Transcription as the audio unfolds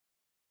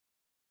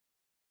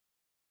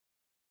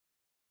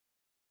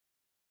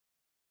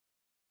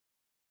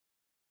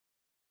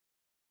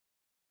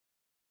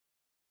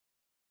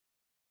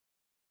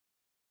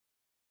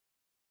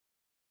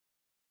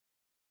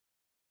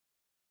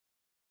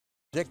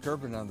Dick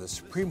Durbin on the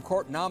Supreme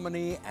Court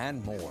nominee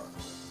and more.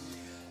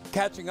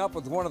 Catching up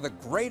with one of the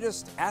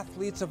greatest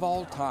athletes of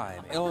all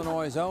time,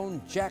 Illinois'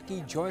 own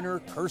Jackie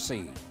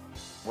Joyner-Kersee.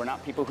 We're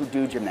not people who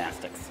do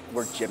gymnastics.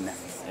 We're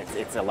gymnasts.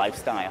 It's a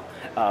lifestyle,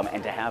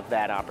 and to have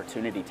that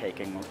opportunity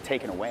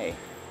taken away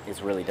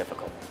is really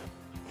difficult.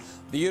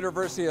 The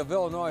University of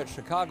Illinois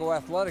Chicago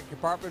Athletic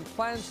Department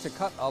plans to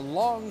cut a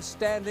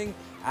long-standing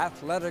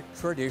athletic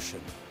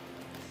tradition.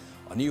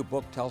 A new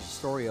book tells the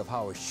story of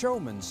how a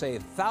showman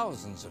saved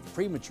thousands of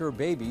premature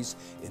babies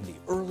in the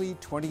early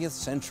 20th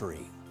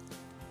century.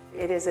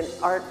 It is an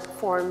art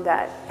form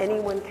that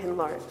anyone can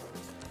learn.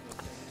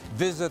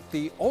 Visit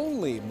the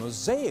only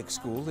mosaic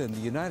school in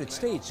the United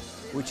States,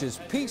 which has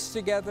pieced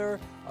together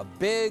a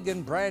big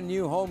and brand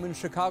new home in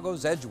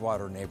Chicago's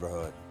Edgewater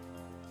neighborhood.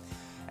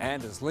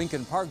 And as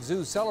Lincoln Park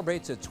Zoo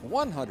celebrates its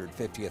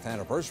 150th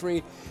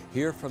anniversary,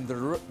 hear from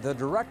the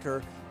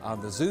director on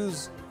the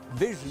zoo's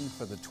vision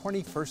for the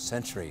 21st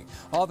century.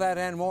 All that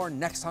and more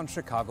next on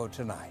Chicago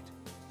Tonight.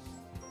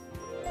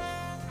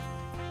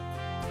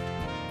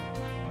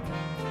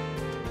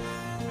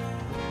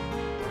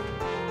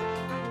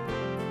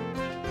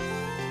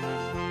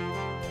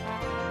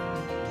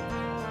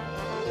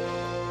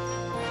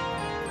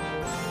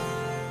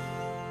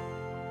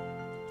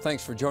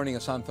 Thanks for joining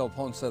us on Phil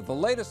Ponce. The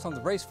latest on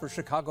the race for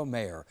Chicago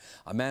mayor.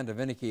 Amanda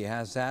Vinicky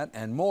has that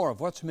and more of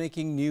what's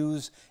making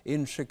news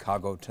in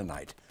Chicago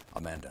tonight.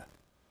 Amanda.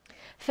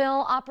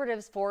 Phil,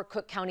 operatives for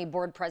Cook County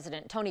Board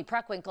President Toni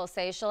Preckwinkle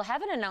say she'll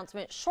have an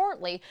announcement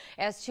shortly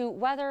as to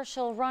whether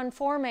she'll run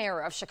for mayor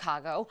of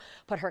Chicago,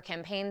 but her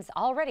campaign's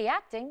already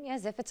acting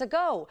as if it's a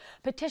go.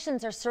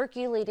 Petitions are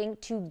circulating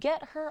to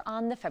get her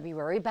on the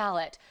February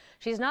ballot.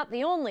 She's not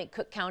the only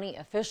Cook County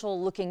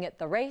official looking at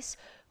the race.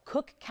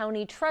 Cook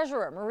County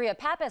Treasurer Maria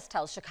Pappas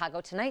tells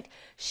Chicago Tonight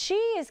she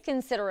is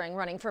considering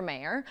running for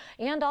mayor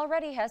and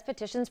already has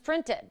petitions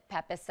printed.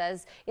 Pappas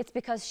says it's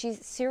because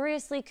she's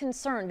seriously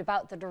concerned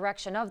about the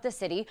direction of the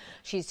city.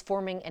 She's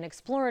forming an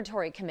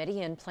exploratory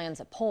committee and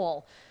plans a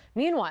poll.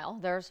 Meanwhile,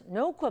 there's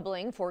no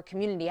quibbling for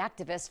community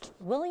activist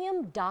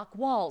William Doc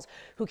Walls,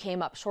 who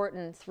came up short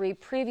in 3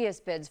 previous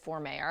bids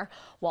for mayor.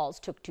 Walls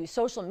took to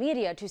social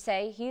media to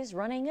say he's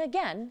running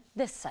again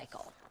this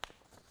cycle.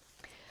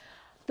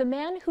 The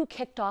man who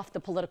kicked off the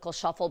political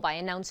shuffle by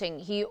announcing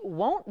he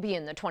won't be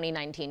in the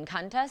 2019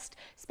 contest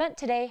spent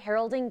today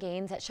heralding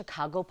gains at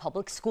Chicago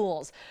public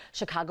schools.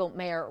 Chicago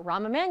Mayor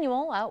Rahm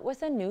Emanuel out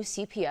with a new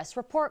CPS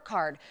report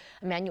card.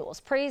 Emanuel's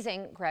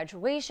praising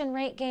graduation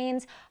rate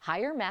gains,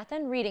 higher math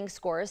and reading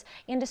scores,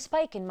 and a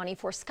spike in money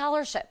for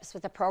scholarships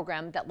with a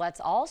program that lets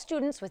all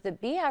students with a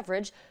B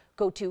average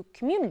go to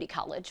community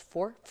college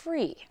for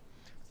free.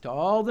 To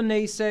all the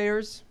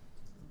naysayers,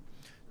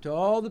 to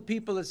all the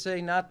people that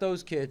say not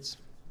those kids,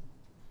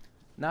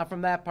 not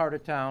from that part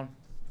of town,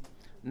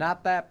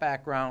 not that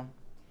background,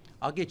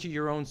 I'll get you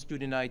your own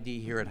student ID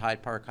here at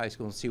Hyde Park High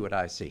School and see what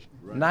I see.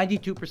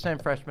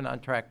 92% freshmen on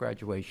track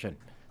graduation,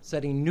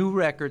 setting new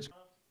records.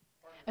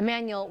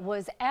 Emanuel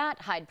was at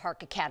Hyde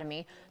Park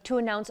Academy to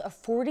announce a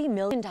 $40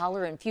 million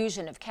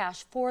infusion of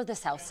cash for the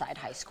Southside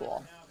High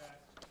School.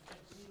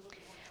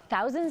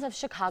 Thousands of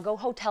Chicago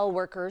hotel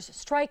workers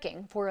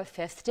striking for a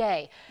 5th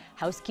day.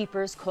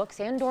 Housekeepers,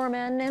 cooks, and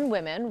doormen and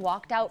women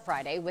walked out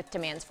Friday with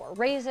demands for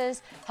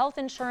raises, health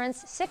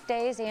insurance, sick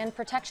days, and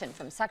protection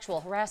from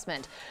sexual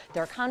harassment.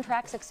 Their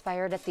contracts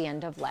expired at the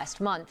end of last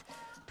month.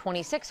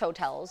 26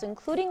 hotels,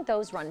 including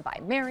those run by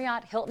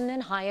Marriott, Hilton,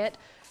 and Hyatt,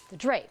 the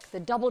Drake, the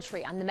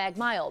Doubletree on the Mag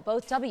Mile,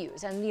 both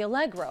W's, and the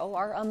Allegro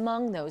are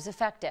among those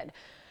affected.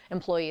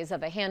 Employees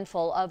of a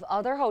handful of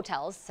other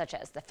hotels, such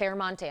as the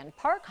Fairmont and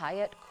Park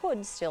Hyatt,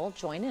 could still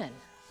join in.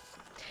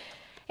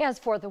 As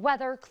for the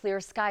weather, clear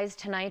skies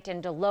tonight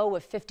and a low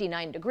of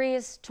 59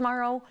 degrees.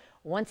 Tomorrow,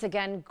 once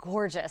again,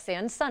 gorgeous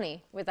and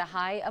sunny with a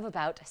high of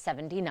about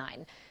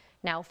 79.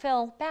 Now,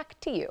 Phil, back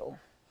to you.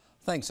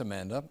 Thanks,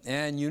 Amanda.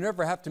 And you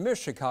never have to miss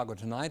Chicago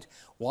Tonight.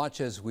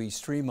 Watch as we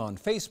stream on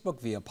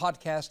Facebook via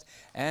podcast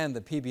and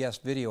the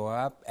PBS video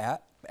app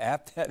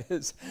that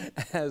is,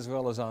 as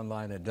well as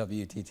online at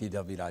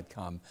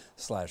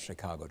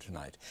WTTW.com/Chicago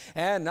Tonight.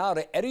 And now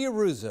to Eddie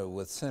Aruzzo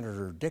with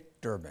Senator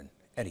Dick Durbin.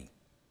 Eddie.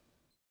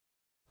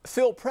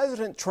 Phil,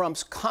 President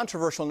Trump's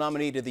controversial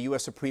nominee to the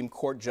U.S. Supreme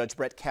Court, Judge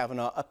Brett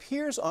Kavanaugh,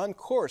 appears on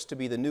course to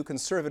be the new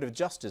conservative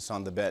justice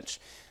on the bench.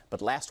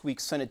 But last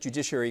week's Senate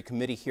Judiciary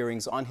Committee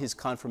hearings on his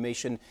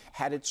confirmation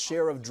had its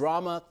share of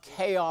drama,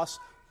 chaos,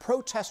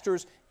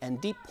 protesters, and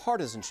deep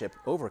partisanship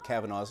over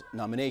Kavanaugh's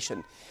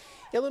nomination.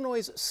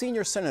 Illinois'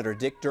 senior Senator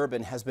Dick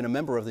Durbin has been a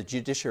member of the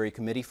Judiciary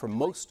Committee for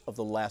most of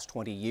the last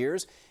 20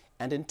 years.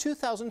 And in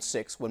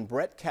 2006, when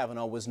Brett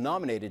Kavanaugh was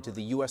nominated to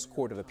the U.S.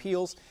 Court of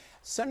Appeals,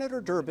 Senator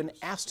Durbin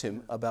asked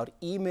him about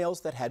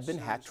emails that had been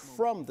hacked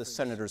from the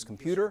senator's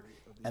computer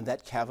and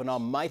that Kavanaugh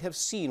might have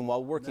seen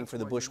while working for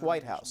the Bush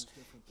White House.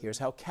 Here's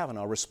how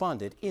Kavanaugh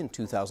responded in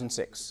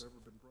 2006.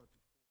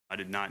 I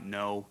did not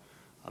know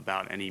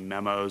about any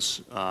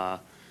memos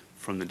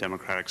from the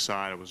Democratic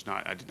side.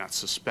 I did not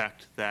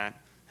suspect that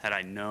Had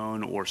I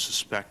known or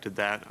suspected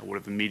that, I would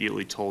have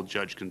immediately told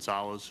Judge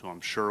Gonzalez, who I'm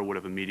sure would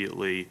have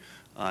immediately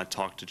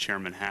talked to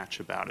Chairman Hatch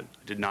about it.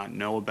 I did not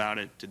know about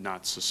it, did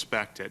not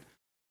suspect it.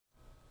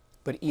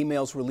 But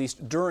emails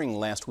released during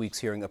last week's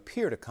hearing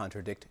appear to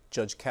contradict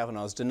Judge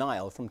Kavanaugh's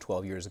denial from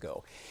 12 years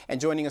ago.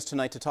 And joining us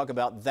tonight to talk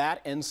about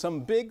that and some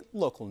big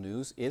local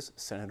news is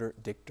Senator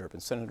Dick Durbin.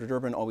 Senator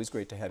Durbin, always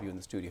great to have you in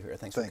the studio here.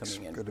 Thanks for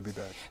coming in. Good to be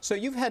back. So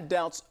you've had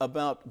doubts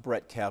about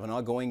Brett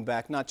Kavanaugh going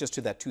back not just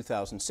to that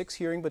 2006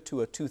 hearing, but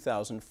to a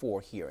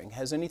 2004 hearing.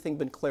 Has anything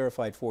been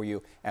clarified for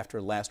you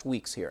after last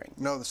week's hearing?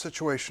 No, the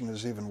situation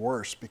is even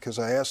worse because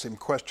I asked him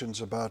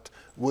questions about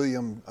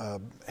William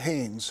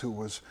Haynes, who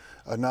was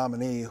a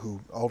nominee who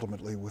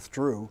ultimately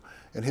withdrew,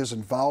 and his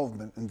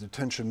involvement in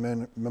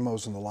detention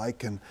memos and the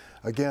like. And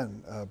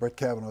again, Brett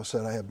Kavanaugh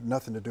said, I have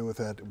nothing to do with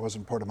that. It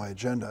wasn't part of my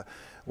agenda.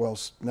 Well,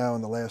 now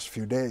in the last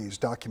few days,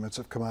 documents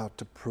have come out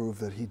to prove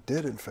that he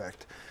did, in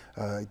fact,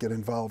 get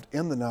involved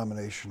in the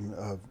nomination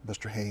of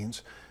Mr.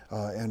 Haynes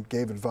and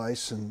gave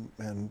advice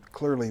and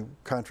clearly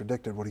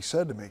contradicted what he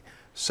said to me.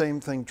 Same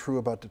thing true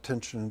about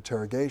detention and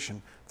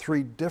interrogation.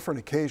 3 different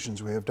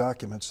occasions we have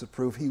documents that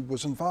prove he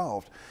was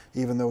involved,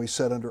 even though he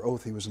said under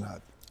oath he was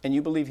not. And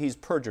you believe he's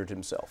perjured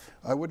himself?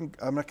 I'm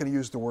not going to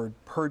use the word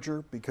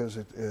perjure because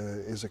it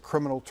is a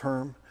criminal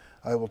term.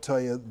 I will tell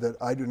you that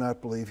I do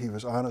not believe he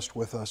was honest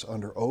with us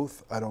under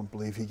oath. I don't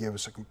believe he gave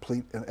us a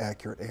complete and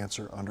accurate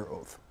answer under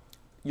oath.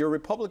 Your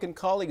Republican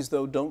colleagues,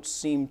 though, don't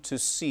seem to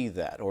see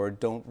that or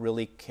don't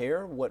really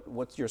care.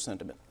 What's your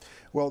sentiment?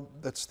 Well,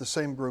 that's the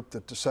same group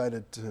that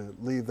decided to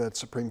leave that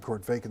Supreme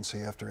Court vacancy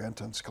after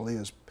Anton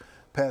Scalia's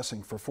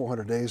passing for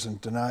 400 days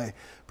and deny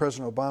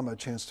President Obama a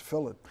chance to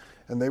fill it.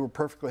 And they were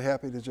perfectly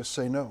happy to just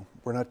say, no,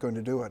 we're not going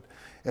to do it.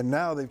 And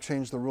now they've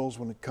changed the rules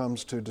when it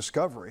comes to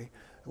discovery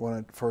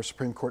for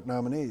Supreme Court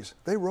nominees.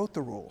 They wrote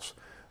the rules.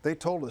 They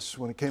told us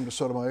when it came to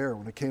Sotomayor,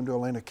 when it came to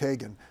Elena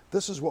Kagan,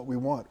 this is what we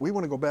want. We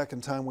want to go back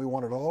in time, we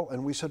want it all,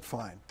 and we said,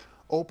 fine,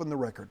 open the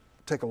record,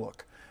 take a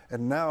look.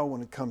 And now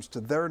when it comes to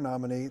their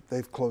nominee,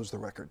 they've closed the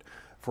record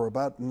for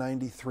about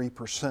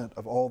 93%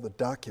 of all the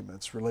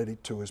documents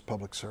related to his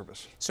public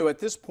service. So at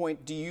this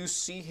point, do you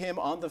see him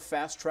on the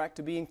fast track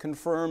to being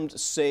confirmed,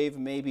 save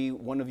maybe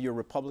one of your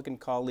Republican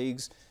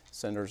colleagues,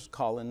 Senators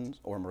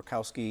Collins or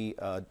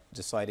Murkowski,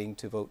 deciding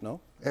to vote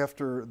no?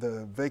 After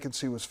the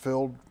vacancy was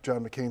filled,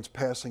 John McCain's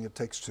passing, it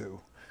takes 2.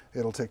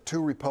 It'll take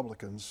 2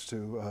 Republicans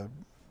to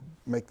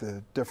make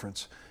the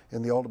difference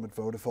in the ultimate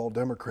vote if all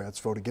Democrats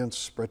vote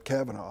against Brett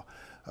Kavanaugh.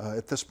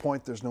 At this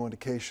point, there's no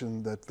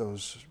indication that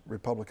those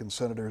Republican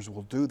senators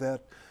will do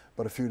that,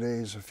 but a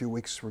few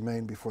weeks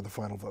remain before the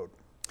final vote.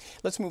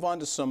 Let's move on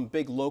to some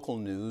big local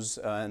news,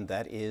 and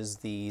that is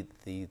the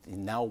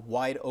now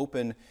wide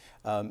open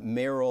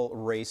mayoral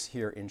race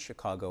here in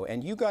Chicago.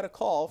 And you got a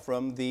call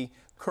from the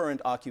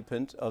current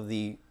occupant of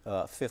the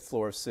 5th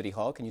floor of City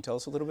Hall. Can you tell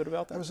us a little bit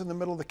about that? I was in the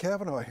middle of the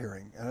Kavanaugh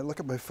hearing, and I look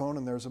at my phone,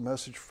 and there's a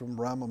message from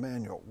Rahm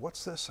Emanuel.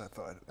 What's this? I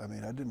thought. I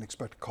mean, I didn't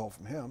expect a call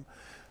from him.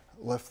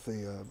 Left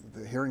the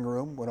hearing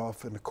room, went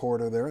off in the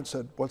corridor there, and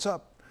said, "What's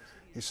up?"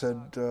 He said,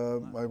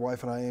 "My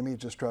wife and I, Amy,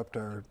 just dropped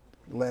our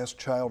last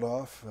child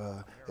off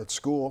at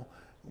school.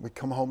 We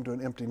come home to an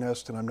empty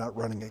nest and I'm not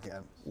running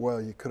again."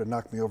 Well, you could have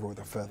knocked me over with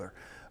a feather.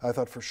 I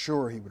thought for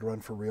sure he would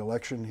run for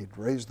re-election. He'd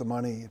raised the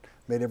money, he'd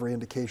made every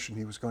indication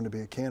he was going to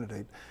be a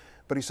candidate.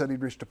 But he said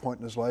he'd reached a point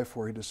in his life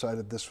where he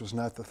decided this was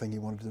not the thing he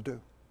wanted to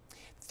do.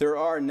 There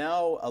are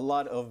now a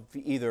lot of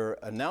either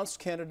announced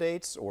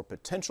candidates or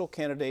potential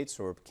candidates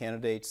or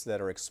candidates that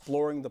are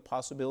exploring the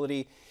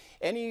possibility.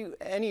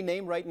 Any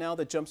name right now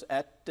that jumps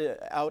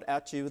out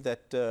at you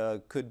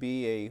that could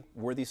be a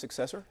worthy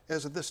successor?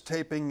 As of this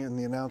taping and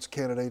the announced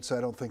candidates, I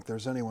don't think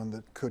there's anyone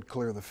that could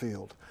clear the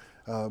field.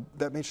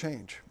 That may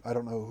change. I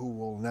don't know who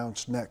will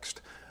announce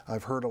next.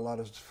 I've heard a lot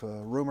of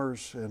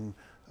rumors, and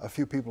a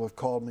few people have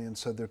called me and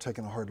said they're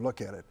taking a hard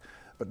look at it.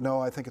 But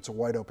no, I think it's a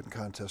wide open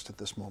contest at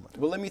this moment.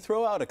 Well, let me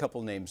throw out a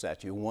couple names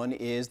at you. One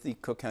is the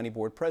Cook County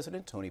Board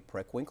President, Tony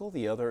Preckwinkle.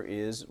 The other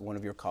is one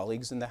of your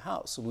colleagues in the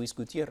House, Luis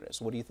Gutierrez.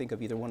 What do you think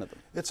of either one of them?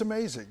 It's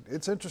amazing.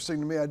 It's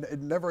interesting to me. It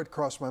never had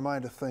crossed my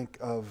mind to think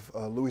of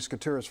Luis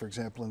Gutierrez, for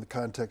example, in the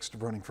context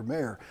of running for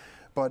mayor.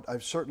 But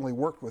I've certainly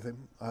worked with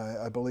him.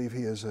 I believe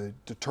he is a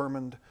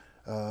determined,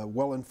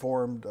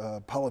 well-informed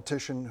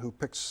politician who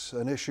picks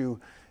an issue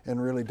and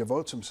really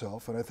devotes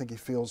himself, and I think he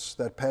feels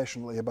that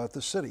passionately about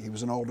the city. He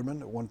was an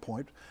alderman at one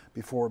point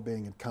before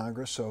being in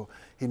Congress, so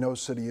he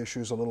knows city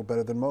issues a little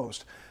better than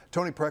most.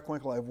 Tony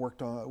Preckwinkle, I've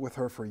worked with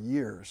her for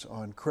years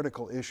on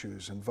critical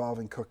issues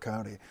involving Cook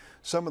County.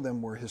 Some of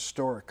them were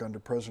historic under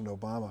President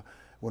Obama,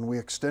 when we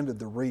extended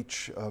the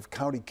reach of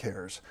county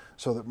cares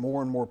so that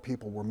more and more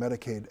people were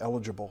Medicaid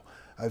eligible.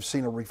 I've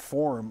seen a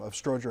reform of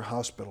Stroger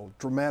Hospital,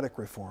 dramatic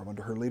reform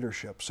under her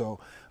leadership, so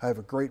I have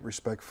a great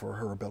respect for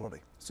her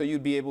ability. So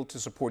you'd be able to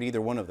support either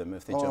one of them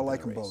if they jump in the race? I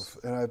like them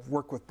both, and I've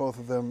worked with both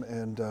of them,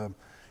 and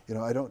you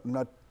know, I'm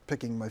not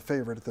picking my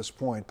favorite at this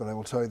point, but I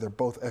will tell you they're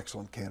both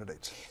excellent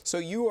candidates. So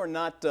you are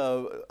not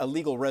a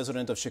legal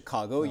resident of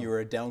Chicago. No.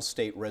 You're a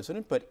downstate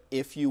resident, but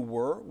if you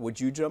were,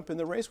 would you jump in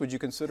the race? Would you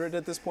consider it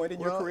at this point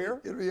in your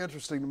career? It'd be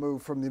interesting to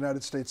move from the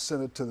United States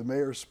Senate to the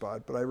mayor's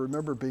spot, but I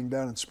remember being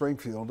down in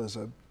Springfield as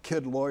a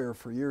kid lawyer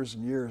for years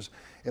and years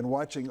and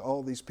watching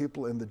all these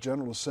people in the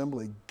General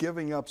Assembly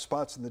giving up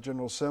spots in the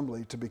General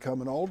Assembly to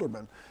become an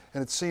alderman.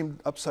 And it seemed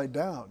upside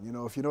down. You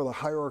know, if you know the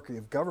hierarchy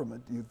of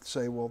government, you'd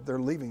say, well, they're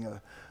leaving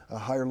a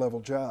higher level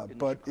job.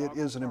 But it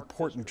is an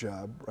important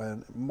job,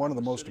 and one of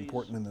the most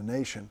important in the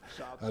nation,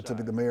 to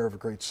be the mayor of a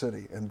great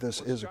city. And this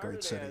is a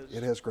great city.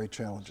 It has great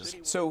challenges.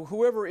 So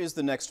whoever is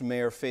the next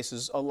mayor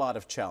faces a lot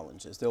of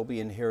challenges. They'll be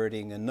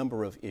inheriting a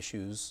number of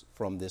issues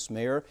from this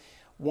mayor.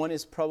 One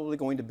is probably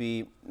going to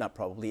be, not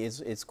probably,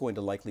 it's going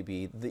to likely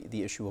be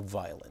the issue of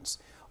violence.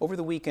 Over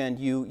the weekend,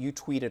 you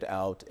tweeted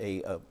out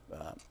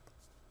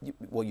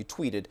you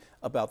tweeted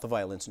about the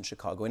violence in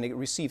Chicago, and it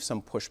received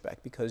some pushback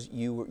because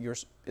you're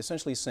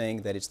essentially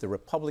saying that it's the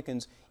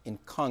Republicans in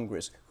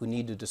Congress who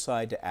need to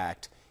decide to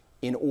act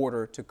in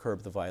order to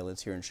curb the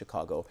violence here in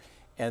Chicago.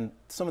 And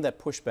some of that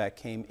pushback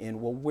came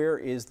in, well, where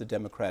is the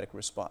Democratic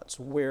response?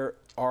 Where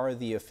are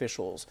the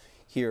officials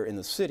here in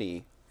the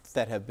city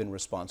that have been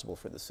responsible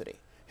for the city?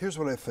 Here's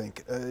what I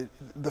think.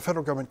 The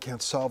federal government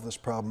can't solve this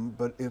problem,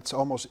 but it's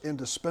almost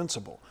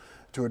indispensable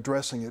to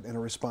addressing it in a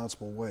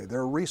responsible way. There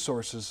are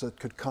resources that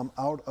could come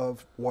out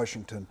of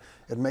Washington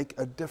and make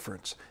a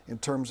difference in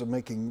terms of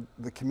making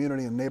the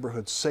community and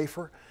neighborhoods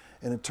safer,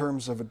 and in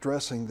terms of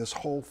addressing this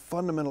whole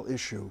fundamental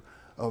issue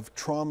of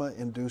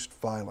trauma-induced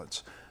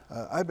violence.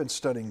 I've been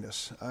studying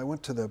this. I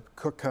went to the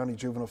Cook County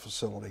Juvenile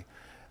Facility.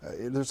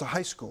 There's a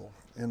high school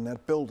in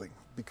that building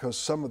because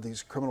some of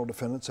these criminal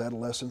defendants,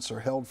 adolescents, are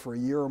held for a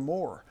year or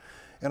more.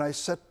 And I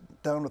sat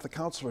down with the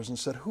counselors and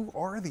said, who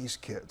are these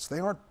kids? They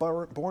aren't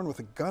born with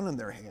a gun in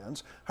their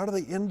hands. How do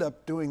they end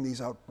up doing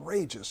these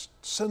outrageous,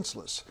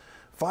 senseless,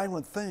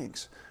 violent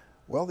things?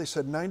 Well, they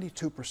said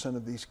 92%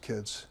 of these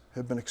kids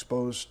have been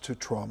exposed to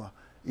trauma,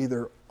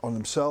 either on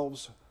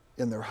themselves,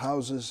 in their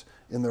houses,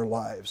 in their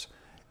lives.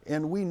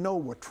 And we know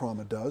what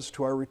trauma does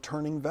to our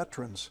returning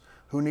veterans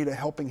who need a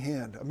helping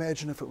hand.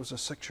 Imagine if it was a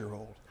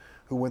 6-year-old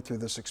who went through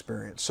this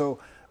experience. So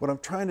what I'm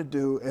trying to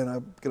do, and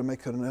I'm going to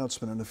make an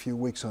announcement in a few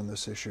weeks on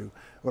this issue,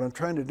 what I'm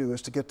trying to do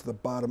is to get to the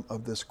bottom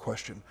of this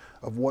question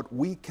of what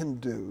we can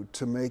do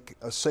to make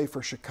a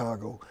safer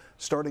Chicago,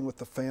 starting with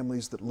the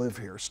families that live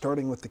here,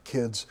 starting with the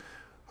kids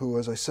who,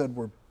 as I said,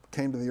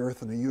 came to the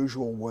earth in a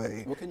usual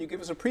way. Well, can you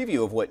give us a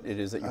preview of what it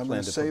is that you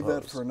plan to propose? I'm going to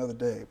save that for another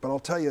day. But I'll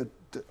tell you,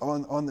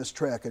 on this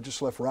track, I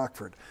just left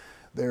Rockford.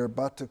 They're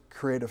about to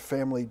create a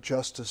family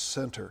justice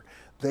center.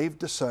 They've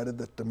decided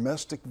that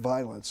domestic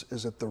violence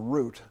is at the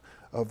root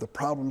of the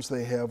problems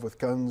they have with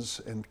guns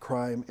and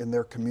crime in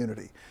their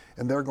community.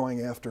 And they're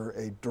going after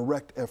a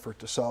direct effort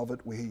to solve it.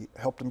 We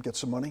helped them get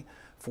some money,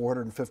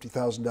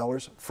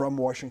 $450,000 from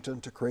Washington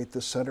to create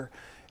this center.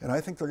 And I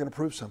think they're going to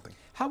prove something.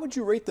 How would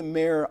you rate the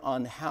mayor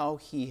on how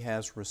he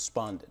has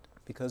responded?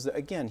 Because,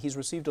 again, he's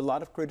received a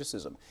lot of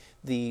criticism.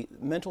 The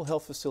mental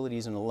health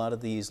facilities in a lot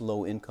of these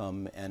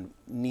low-income and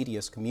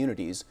neediest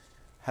communities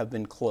have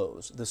been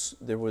closed.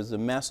 There was a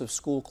massive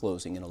school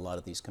closing in a lot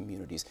of these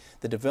communities.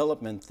 The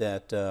development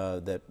that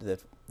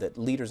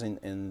leaders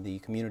in the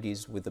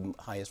communities with the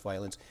highest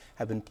violence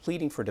have been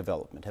pleading for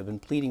development, have been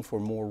pleading for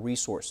more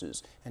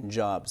resources and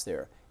jobs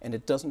there, and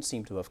it doesn't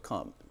seem to have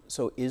come.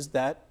 So is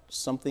that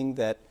something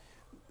that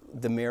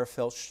the mayor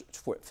fell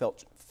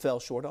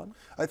short on?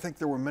 I think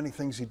there were many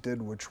things he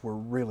did which were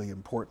really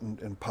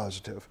important and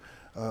positive.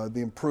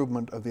 The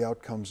improvement of the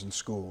outcomes in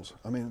schools.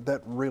 I mean,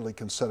 that really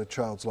can set a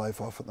child's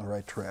life off on the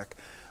right track.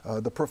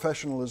 The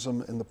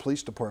professionalism in the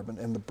police department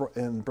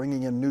and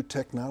bringing in new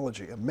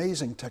technology,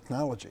 amazing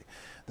technology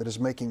that is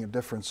making a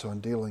difference on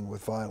dealing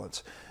with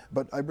violence.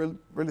 But I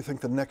really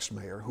think the next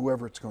mayor,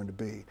 whoever it's going to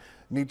be,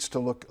 needs to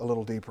look a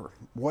little deeper.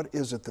 What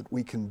is it that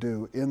we can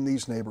do in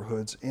these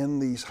neighborhoods, in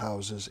these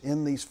houses,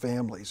 in these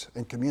families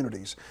and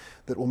communities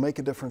that will make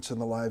a difference in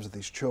the lives of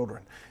these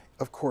children?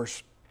 Of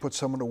course, put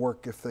someone to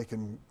work if they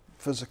can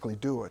physically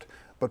do it.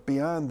 But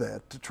beyond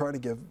that, to try to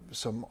give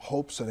some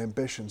hopes and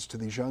ambitions to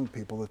these young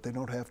people that they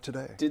don't have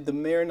today. Did the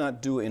mayor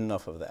not do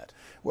enough of that?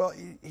 Well,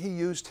 he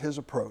used his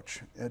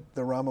approach.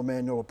 The Rahm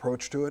Emanuel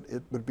approach to it,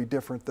 it would be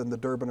different than the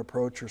Durbin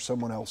approach or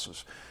someone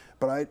else's.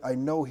 But I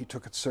know he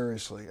took it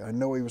seriously. I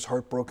know he was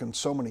heartbroken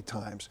so many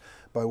times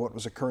by what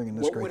was occurring in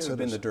this great city. What would have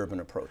been the Durbin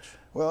approach?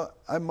 Well,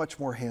 I'm much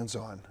more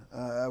hands-on.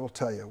 I will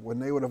tell you, when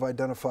they would have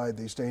identified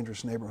these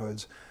dangerous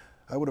neighborhoods,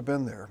 I would have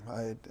been there.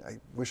 I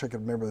wish I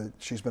could remember that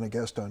she's been a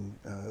guest on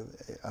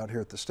out here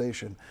at the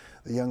station.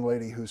 The young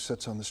lady who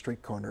sits on the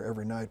street corner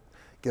every night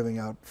giving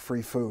out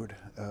free food.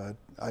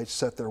 I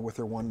sat there with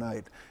her one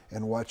night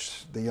and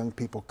watched the young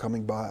people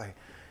coming by,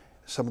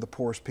 some of the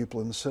poorest people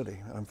in the city.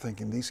 And I'm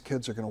thinking, these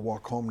kids are going to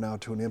walk home now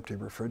to an empty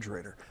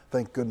refrigerator.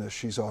 Thank goodness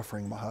she's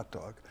offering them a hot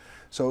dog.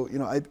 So, you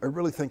know, I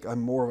really think I'm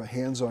more of a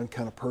hands-on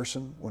kind of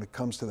person when it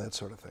comes to that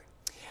sort of thing.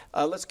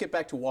 Let's get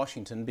back to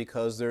Washington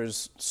because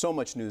there's so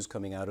much news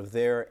coming out of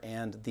there,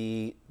 and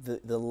the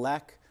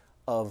lack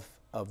of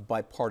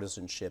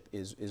bipartisanship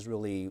is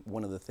really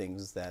one of the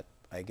things that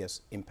I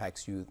guess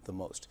impacts you the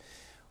most.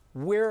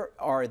 Where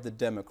are the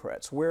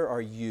Democrats? Where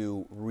are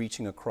you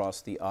reaching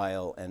across the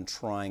aisle and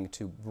trying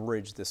to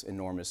bridge this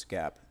enormous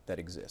gap that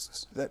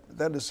exists?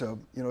 That is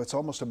it's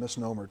almost a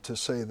misnomer to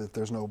say that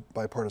there's no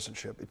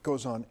bipartisanship. It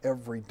goes on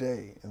every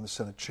day in the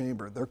Senate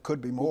chamber. There could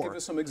be more. Well, give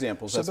us some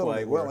examples. Civility.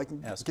 That's why well, I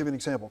can asking. give you an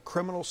example.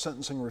 Criminal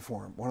sentencing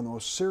reform, one of the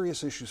most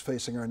serious issues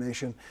facing our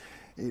nation.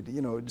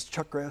 It's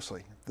Chuck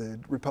Grassley, the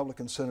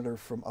Republican senator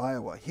from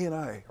Iowa. He and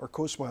I are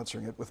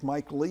co-sponsoring it with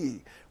Mike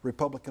Lee,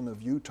 Republican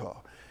of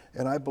Utah.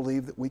 And I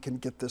believe that we can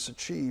get this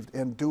achieved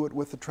and do it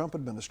with the Trump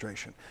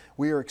administration.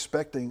 We are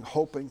expecting,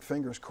 hoping,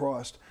 fingers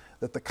crossed,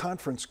 that the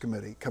conference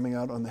committee coming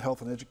out on the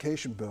health and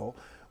education bill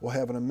will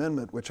have an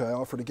amendment, which I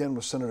offered again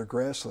with Senator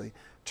Grassley,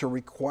 to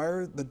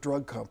require the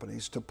drug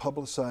companies to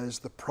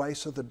publicize the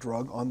price of the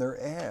drug on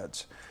their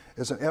ads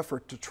as an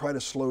effort to try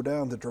to slow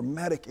down the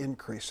dramatic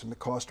increase in the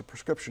cost of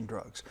prescription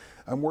drugs.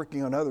 I'm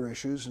working on other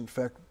issues. In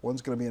fact,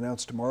 one's going to be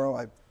announced tomorrow.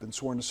 I've been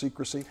sworn to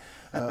secrecy.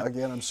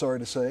 Again, I'm sorry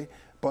to say.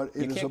 But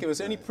you can't give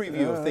us any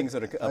preview of things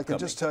that are upcoming. I can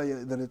just tell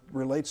you that it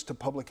relates to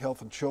public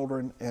health and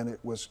children, and it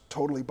was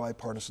totally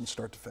bipartisan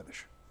start to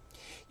finish.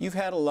 You've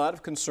had a lot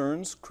of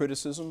concerns,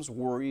 criticisms,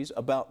 worries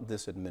about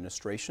this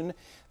administration.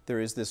 There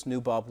is this new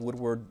Bob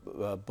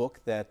Woodward book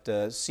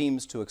that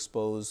seems to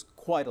expose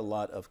quite a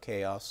lot of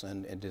chaos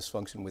and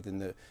dysfunction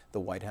within the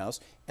White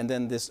House. And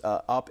then this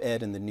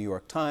op-ed in the New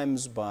York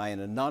Times by an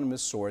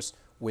anonymous source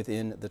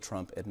within the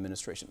Trump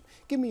administration.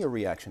 Give me a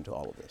reaction to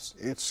all of this.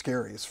 It's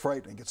scary, it's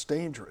frightening, it's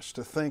dangerous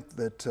to think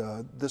that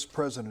this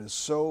president is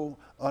so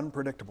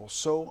unpredictable,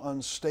 so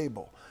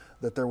unstable,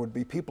 that there would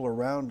be people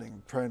around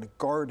him trying to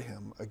guard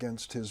him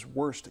against his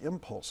worst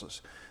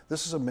impulses.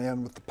 This is a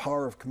man with the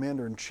power of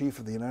Commander-in-Chief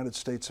of the United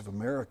States of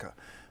America,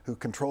 who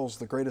controls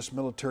the greatest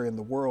military in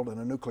the world and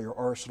a nuclear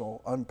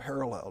arsenal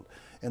unparalleled.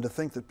 And to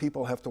think that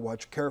people have to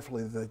watch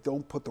carefully that they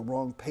don't put the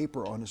wrong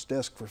paper on his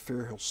desk for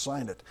fear he'll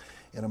sign it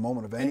in a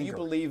moment of anger. And you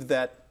believe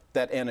that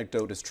that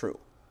anecdote is true?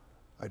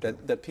 I do.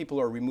 That people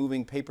are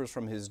removing papers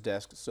from his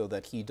desk so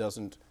that he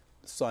doesn't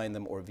sign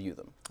them or view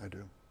them? I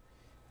do.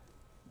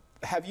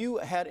 Have you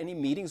had any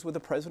meetings with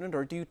the president,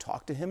 or do you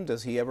talk to him?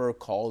 Does he ever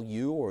call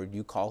you, or do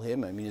you call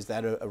him? I mean, is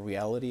that a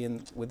reality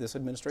with this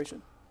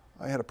administration?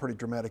 I had a pretty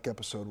dramatic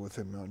episode with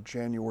him on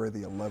January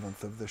the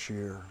 11th of this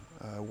year,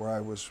 where I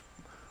was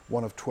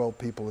one of 12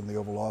 people in the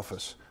Oval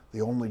Office,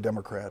 the only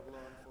Democrat,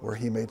 where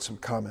he made some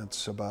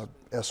comments about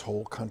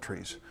S-hole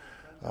countries.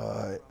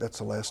 That's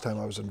the last time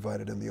I was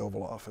invited in the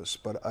Oval Office,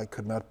 but I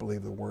could not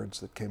believe the words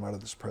that came out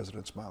of this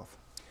president's mouth.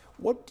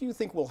 What do you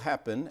think will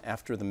happen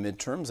after the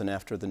midterms and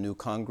after the new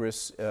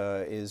Congress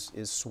is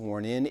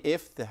sworn in?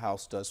 If the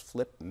House does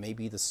flip,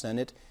 maybe the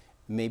Senate,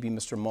 maybe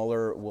Mr.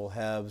 Mueller will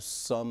have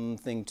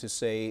something to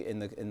say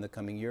in the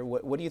coming year.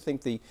 What do you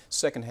think the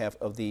second half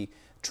of the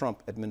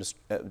Trump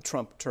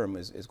term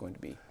is going to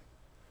be?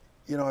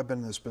 You know, I've been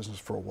in this business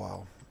for a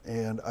while,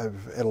 and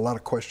I've had a lot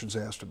of questions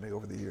asked of me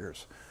over the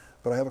years.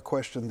 But I have a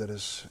question that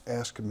is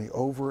asked me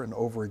over and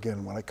over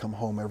again when I come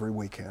home every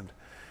weekend.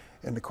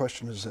 And the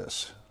question is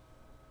this: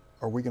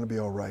 are we going to be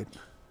all right?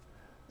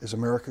 Is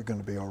America going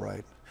to be all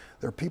right?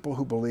 There are people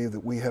who believe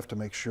that we have to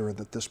make sure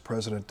that this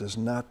president does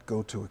not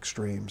go to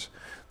extremes,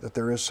 that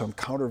there is some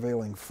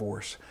countervailing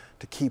force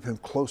to keep him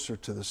closer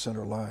to the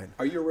center line.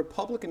 Are your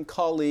Republican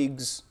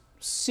colleagues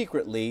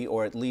secretly,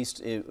 or at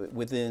least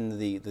within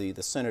the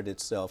Senate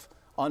itself,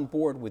 on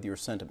board with your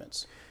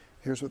sentiments?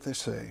 Here's what they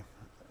say.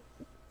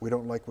 We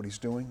don't like what he's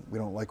doing. We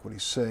don't like what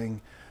he's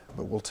saying.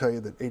 But we'll tell you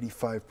that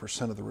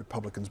 85% of the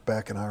Republicans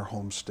back in our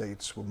home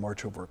states will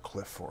march over a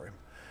cliff for him.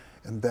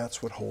 And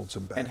that's what holds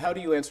him back. And how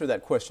do you answer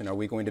that question? Are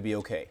we going to be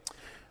okay?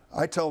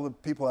 I tell the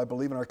people I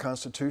believe in our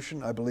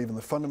Constitution. I believe in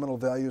the fundamental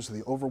values of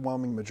the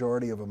overwhelming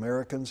majority of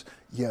Americans.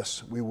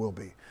 Yes, we will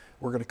be.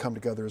 We're going to come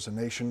together as a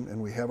nation,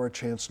 and we have our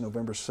chance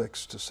November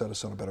 6th to set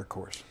us on a better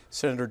course.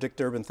 Senator Dick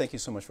Durbin, thank you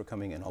so much for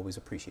coming in. Always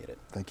appreciate it.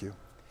 Thank you.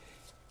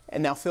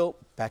 And now, Phil,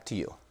 back to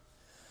you.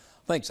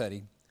 Thanks,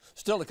 Eddie.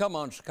 Still to come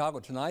on Chicago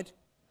tonight,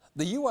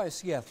 the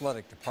UIC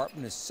Athletic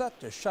Department is set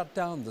to shut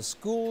down the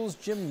school's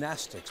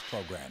gymnastics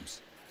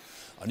programs.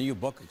 A new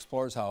book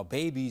explores how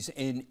babies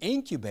in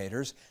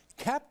incubators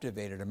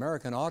captivated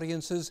American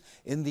audiences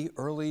in the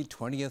early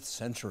 20th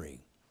century.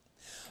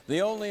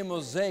 The only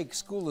Mosaic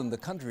school in the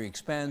country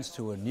expands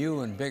to a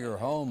new and bigger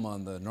home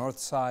on the north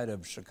side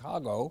of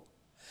Chicago.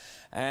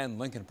 And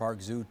Lincoln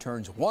Park Zoo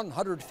turns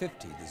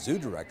 150. The zoo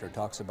director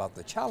talks about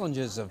the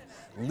challenges of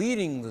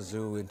leading the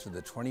zoo into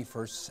the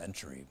 21st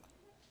century.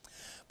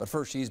 But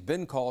first, she's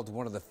been called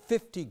one of the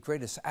 50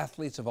 greatest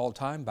athletes of all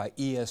time by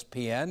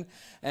ESPN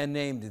and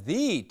named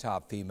the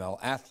top female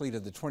athlete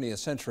of the 20th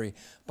century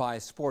by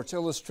Sports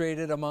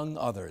Illustrated, among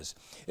others.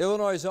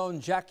 Illinois' own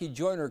Jackie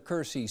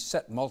Joyner-Kersee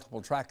set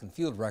multiple track and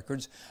field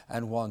records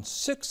and won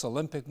 6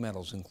 Olympic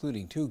medals,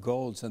 including 2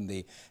 golds in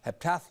the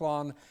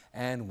heptathlon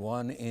and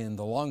 1 in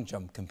the long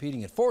jump,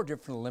 competing at 4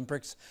 different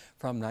Olympics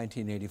from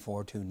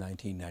 1984 to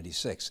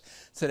 1996.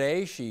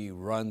 Today, she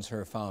runs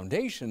her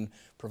foundation,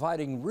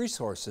 providing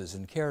resources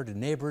and care care to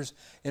neighbors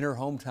in her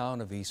hometown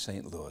of East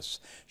St. Louis.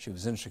 She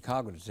was in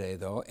Chicago today,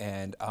 though,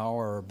 and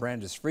our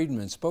Brandis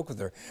Friedman spoke with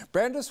her.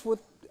 Brandis, what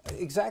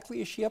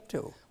exactly is she up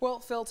to? Well,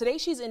 Phil, today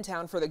she's in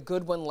town for the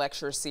Good One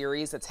Lecture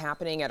Series that's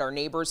happening at our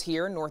neighbors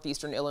here,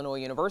 Northeastern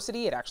Illinois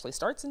University. It actually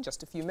starts in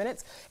just a few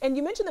minutes. And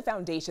you mentioned the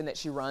foundation that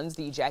she runs,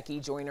 the Jackie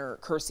Joyner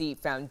Kersee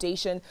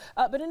Foundation.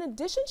 But in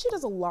addition, she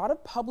does a lot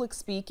of public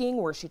speaking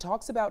where she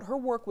talks about her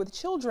work with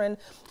children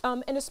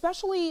and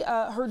especially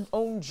her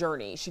own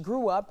journey. She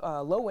grew up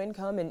low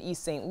income in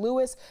East St.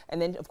 Louis,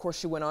 and then, of course,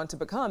 she went on to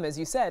become, as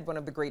you said, one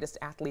of the greatest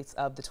athletes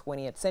of the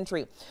 20th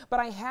century. But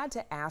I had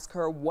to ask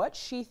her what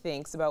she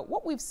thinks about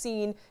what we've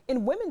seen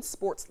in women's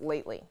sports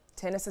lately,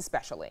 tennis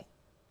especially.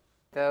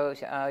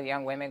 Those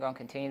young women are going to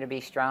continue to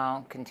be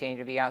strong, continue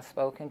to be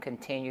outspoken,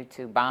 continue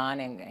to bond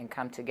and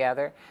come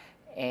together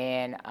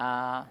and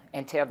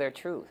tell their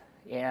truth,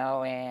 you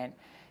know,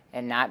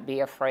 and not be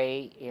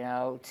afraid, you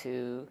know,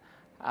 to,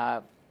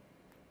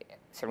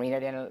 Serena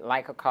didn't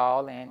like a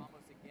call and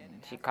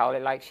she called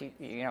it like she,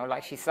 you know,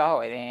 like she saw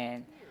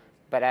it,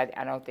 but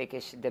I don't think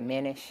it should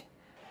diminish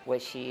what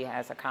she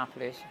has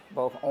accomplished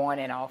both on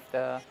and off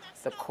the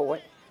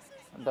court.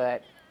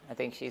 But I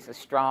think she's a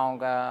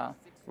strong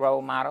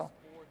role model,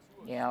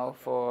 you know,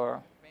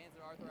 for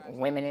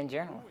women in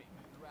general.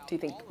 Do you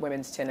think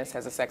women's tennis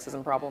has a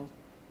sexism problem?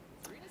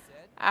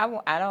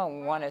 I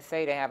don't want to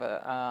say they have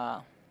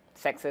a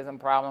sexism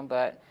problem,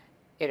 but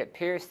it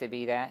appears to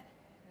be that.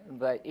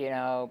 But, you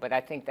know, but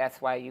I think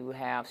that's why you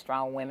have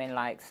strong women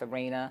like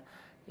Serena,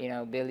 you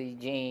know, Billie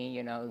Jean,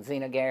 you know,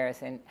 Zena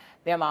Garrison,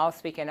 them all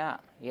speaking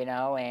up, you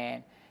know,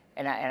 and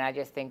I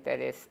just think that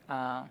it's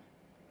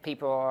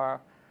people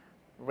are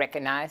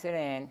recognizing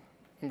and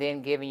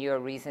then giving you a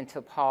reason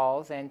to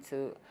pause and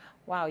to,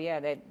 wow, yeah,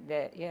 they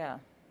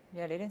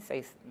didn't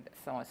say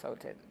so and so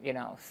to, you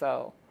know,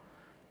 so,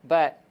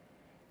 but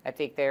I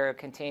think they're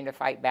continuing to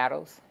fight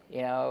battles,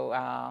 you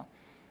know,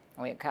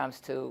 when it comes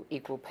to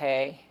equal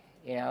pay,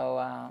 you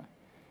know.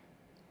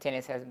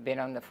 Tennis has been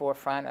on the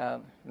forefront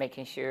of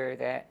making sure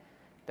that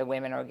the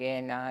women are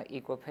getting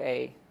equal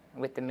pay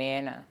with the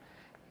men.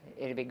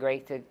 It'd be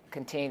great to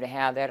continue to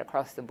have that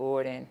across the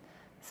board in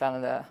some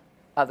of the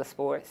other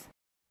sports.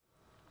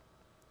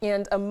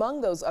 And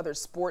among those other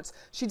sports,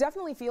 she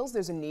definitely feels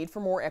there's a need for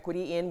more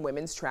equity in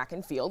women's track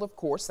and field. Of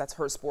course, that's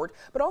her sport,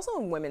 but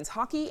also in women's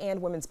hockey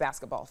and women's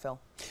basketball, Phil.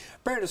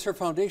 Brandis, her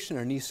foundation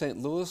in East St.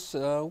 Louis,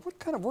 what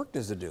kind of work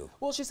does it do?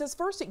 Well, she says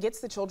first it gets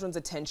the children's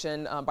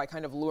attention by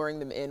kind of luring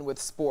them in with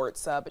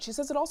sports, but she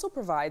says it also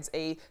provides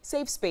a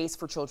safe space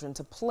for children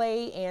to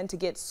play and to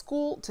get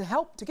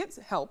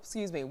help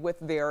with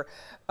their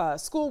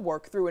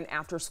schoolwork through an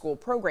after-school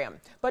program.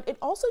 But it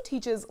also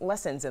teaches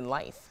lessons in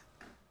life.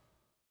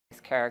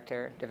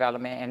 Character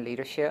development and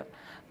leadership,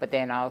 but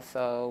then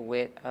also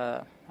with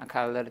I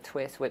call it a little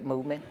twist with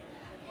movement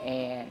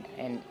and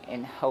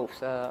in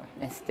hopes of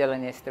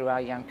instilling this through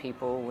our young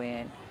people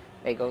when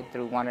they go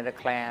through one of the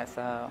class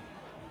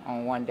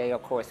on one day,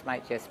 of course,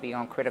 might just be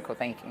on critical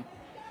thinking,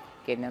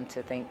 getting them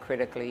to think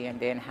critically and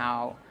then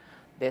how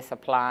this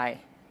apply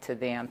to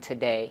them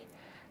today.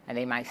 And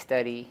they might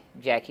study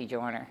Jackie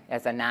Joyner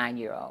as a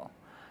 9-year-old,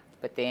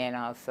 but then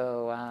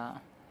also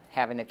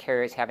having the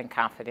courage, having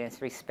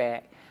confidence,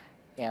 respect,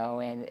 you know,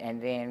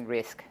 and then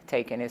risk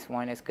taking this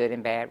one is good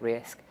and bad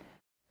risk.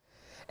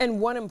 And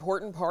one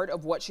important part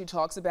of what she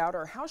talks about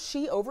are how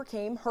she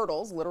overcame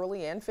hurdles,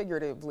 literally and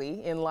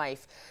figuratively, in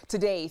life.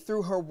 Today,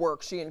 through her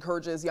work, she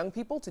encourages young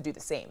people to do the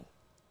same.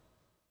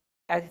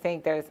 I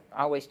think there's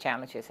always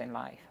challenges in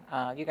life.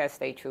 You got to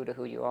stay true to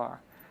who you are.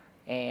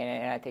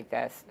 And I think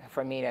that's,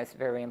 for me, that's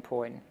very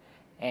important.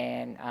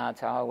 And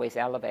to always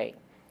elevate,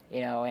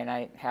 you know, and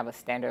I have a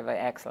standard of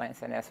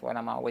excellence, and that's what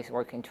I'm always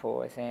working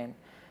towards. And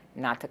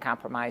not to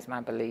compromise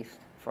my beliefs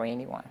for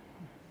anyone.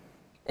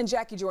 And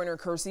Jackie Joyner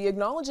Kersee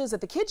acknowledges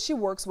that the kids she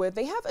works with,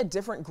 they have a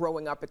different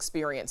growing up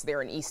experience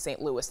there in East St.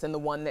 Louis than the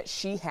one that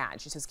she had.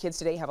 She says kids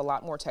today have a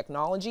lot more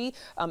technology.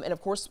 And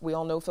of course, we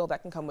all know, Phil,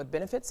 that can come with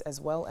benefits as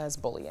well as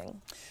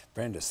bullying.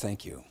 Brandis,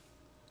 thank you.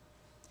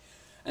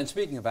 And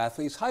speaking of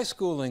athletes, high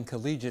school and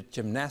collegiate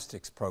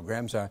gymnastics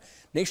programs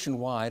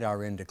nationwide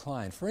are in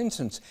decline. For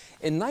instance,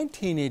 in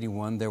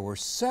 1981, there were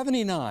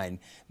 79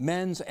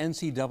 men's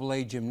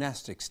NCAA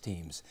gymnastics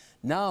teams.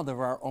 Now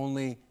there are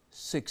only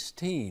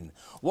 16.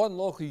 One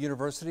local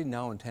university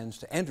now intends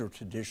to enter a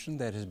tradition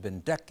that has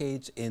been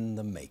decades in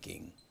the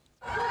making.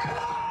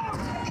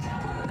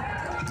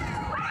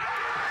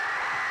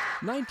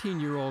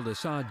 19-year-old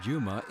Asad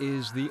Juma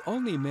is the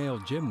only male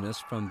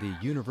gymnast from the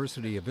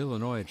University of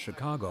Illinois at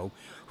Chicago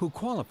who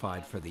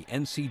qualified for the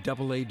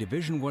NCAA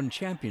Division I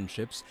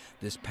Championships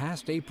this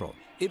past April.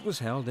 It was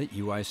held at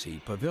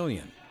UIC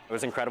Pavilion. It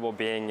was incredible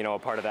being, a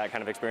part of that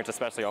kind of experience,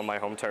 especially on my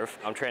home turf.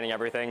 I'm training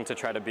everything to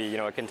try to be,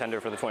 a contender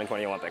for the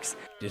 2020 Olympics.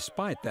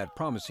 Despite that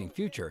promising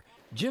future,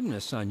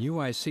 gymnasts on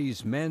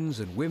UIC's men's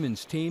and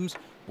women's teams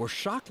were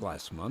shocked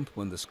last month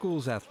when the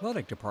school's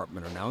athletic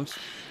department announced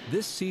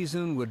this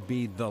season would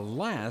be the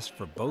last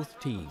for both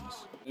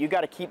teams. You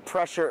got to keep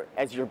pressure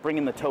as you're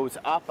bringing the toes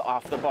up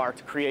off the bar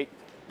to create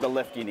the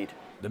lift you need.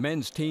 The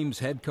men's team's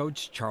head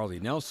coach, Charlie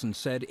Nelson,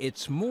 said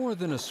it's more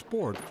than a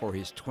sport for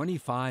his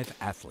 25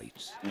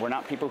 athletes. We're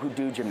not people who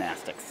do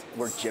gymnastics.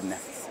 We're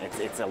gymnasts.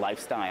 It's a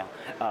lifestyle.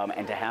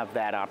 And to have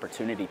that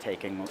opportunity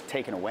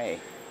taken away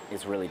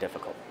is really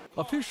difficult.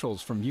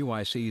 Officials from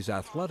UIC's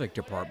athletic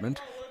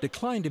department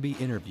declined to be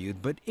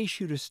interviewed, but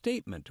issued a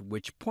statement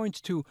which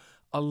points to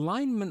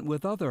alignment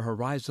with other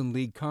Horizon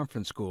League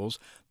conference schools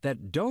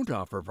that don't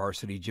offer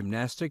varsity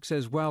gymnastics,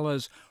 as well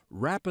as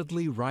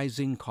rapidly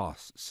rising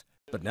costs.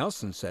 But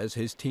Nelson says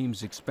his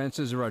team's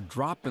expenses are a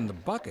drop in the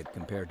bucket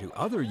compared to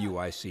other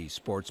UIC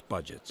sports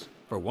budgets.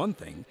 For one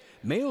thing,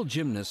 male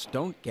gymnasts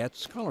don't get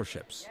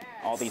scholarships.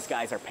 All these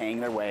guys are paying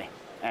their way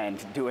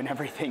and doing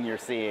everything you're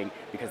seeing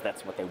because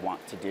that's what they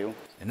want to do.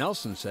 And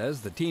Nelson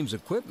says the team's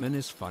equipment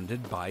is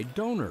funded by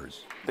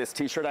donors. This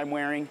t-shirt I'm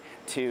wearing,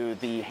 to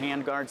the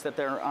hand guards that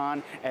they're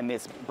on, and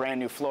this brand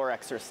new floor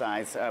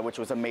exercise, which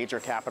was a major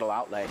capital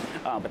outlay,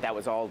 but that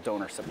was all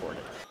donor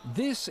supported.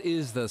 This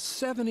is the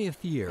 70th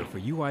year for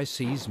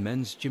UIC's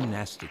men's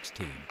gymnastics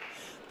team.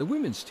 The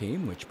women's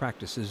team, which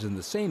practices in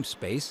the same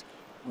space,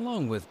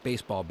 along with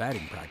baseball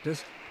batting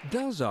practice,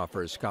 does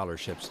offer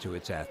scholarships to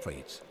its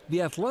athletes.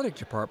 The athletic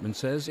department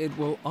says it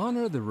will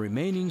honor the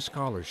remaining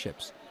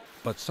scholarships,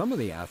 but some of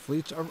the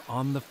athletes are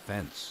on the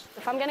fence.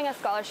 If I'm getting a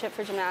scholarship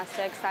for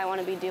gymnastics, I want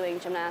to be doing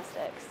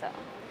gymnastics. So,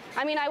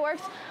 I mean, I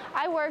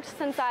worked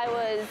since I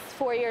was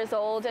 4 years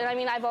old, and I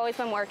mean, I've always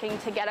been working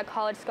to get a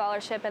college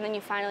scholarship, and then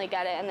you finally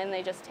get it, and then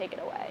they just take it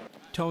away.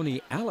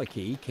 Toni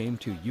Alecki came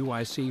to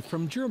UIC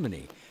from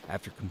Germany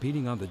after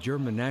competing on the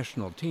German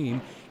national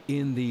team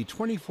in the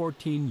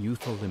 2014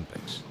 Youth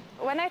Olympics.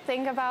 When I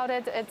think about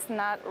it, it's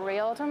not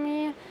real to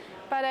me,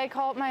 but I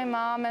called my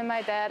mom and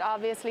my dad.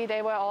 Obviously,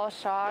 they were all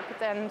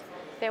shocked, and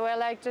they were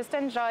like, just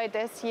enjoy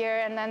this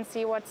year and then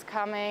see what's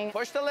coming.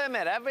 Push the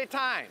limit every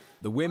time.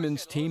 The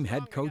women's team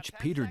head coach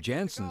Peter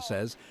Jansen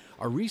says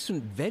a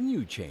recent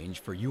venue change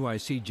for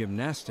UIC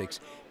gymnastics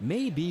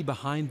may be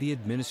behind the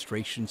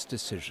administration's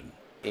decision.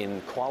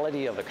 In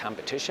quality of the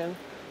competition,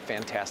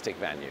 fantastic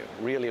venue,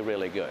 really,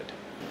 really good.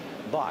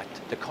 But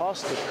the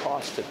cost it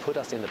cost to put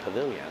us in the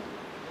pavilion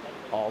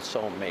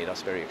also made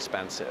us very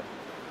expensive.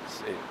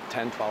 It's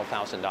 $10,000,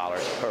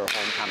 $12,000 per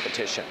home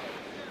competition.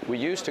 We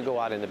used to go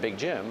out in the big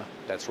gym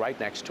that's right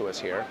next to us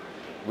here.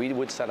 We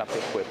would set up the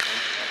equipment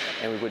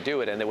and we would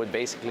do it, and it would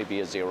basically be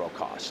a zero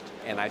cost.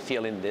 And I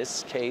feel in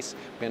this case,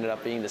 we ended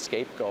up being the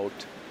scapegoat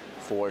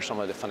for some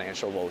of the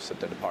financial woes that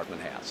the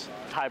department has.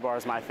 High bar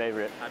is my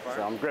favorite,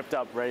 so I'm gripped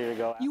up, ready to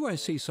go.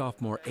 UIC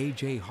sophomore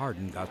A.J.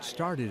 Harden got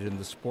started in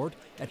the sport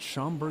at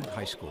Schaumburg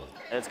High School.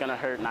 It's going to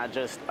hurt not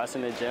just us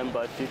in the gym,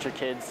 but future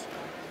kids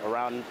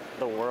around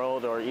the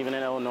world or even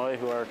in Illinois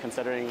who are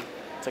considering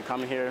to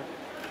come here.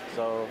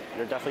 So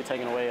you're definitely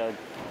taking away a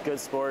good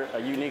sport, a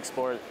unique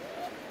sport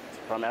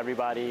from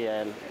everybody,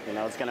 and you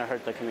know, it's going to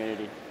hurt the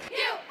community.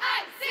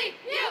 UIC!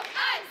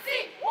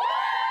 UIC!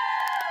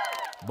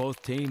 Woo!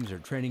 Both teams are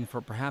training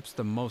for perhaps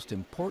the most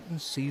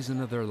important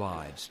season of their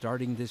lives,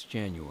 starting this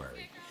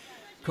January.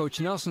 Coach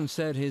Nelson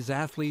said his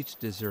athletes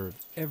deserve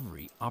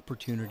every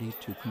opportunity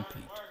to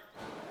compete.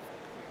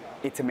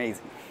 It's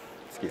amazing.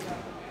 Excuse me.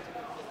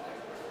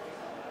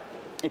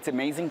 It's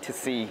amazing to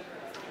see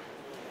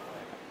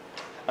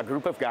a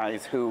group of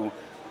guys who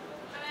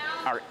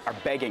are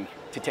begging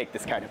to take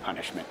this kind of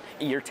punishment.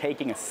 You're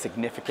taking a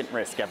significant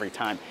risk every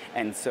time,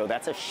 and so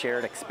that's a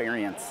shared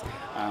experience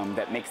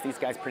that makes these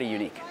guys pretty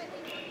unique.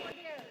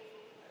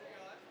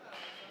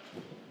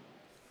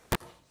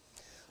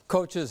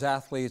 Coaches,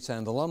 athletes,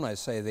 and alumni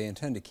say they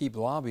intend to keep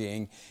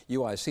lobbying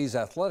UIC's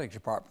athletic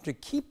department to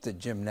keep the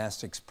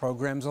gymnastics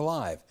programs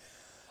alive.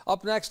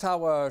 Up next,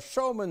 how a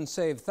showman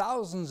saved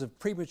thousands of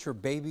premature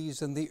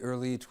babies in the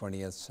early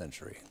 20th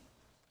century.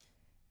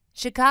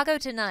 Chicago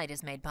Tonight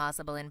is made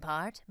possible in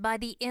part by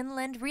the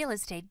Inland Real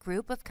Estate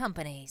Group of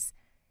Companies.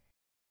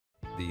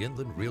 The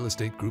Inland Real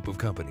Estate Group of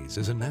Companies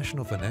is a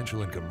national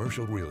financial and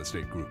commercial real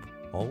estate group.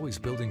 Always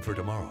building for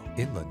tomorrow,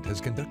 Inland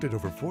has conducted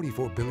over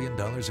 $44 billion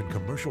in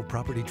commercial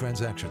property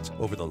transactions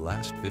over the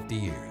last 50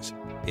 years.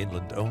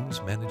 Inland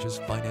owns, manages,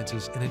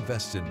 finances, and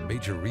invests in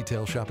major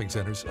retail shopping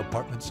centers,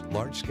 apartments,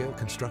 large-scale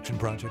construction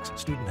projects,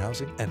 student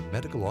housing, and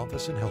medical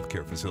office and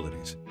healthcare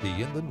facilities. The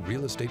Inland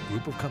Real Estate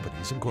Group of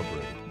Companies,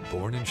 Incorporated.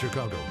 Born in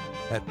Chicago,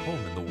 at home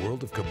in the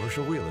world of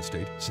commercial real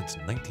estate since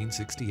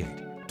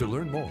 1968. To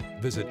learn more,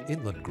 visit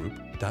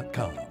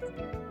inlandgroup.com.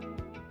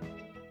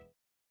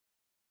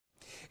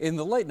 In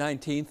the late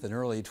 19th and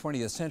early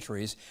 20th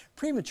centuries,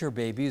 premature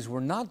babies were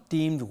not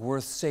deemed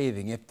worth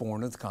saving if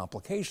born with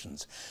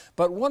complications.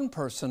 But one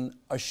person,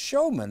 a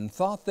showman,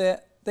 thought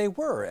that they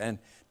were and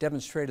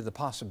demonstrated the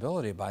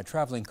possibility by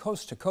traveling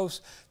coast to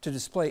coast to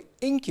display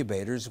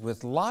incubators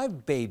with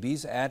live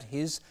babies at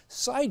his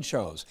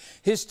sideshows.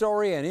 His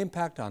story and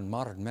impact on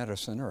modern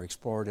medicine are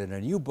explored in a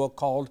new book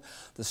called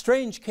The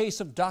Strange Case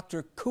of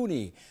Dr.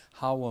 Cooney: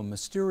 how a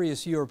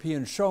mysterious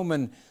European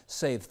showman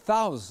saved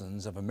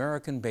thousands of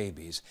American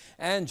babies.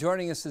 And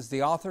joining us is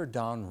the author,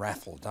 Don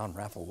Raffel. Don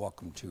Raffel,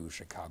 welcome to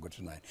Chicago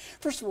Tonight.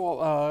 First of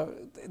all,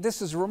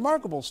 this is a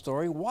remarkable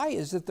story. Why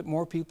is it that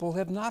more people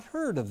have not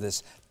heard of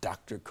this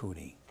Dr.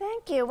 Cooney?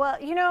 Thank you.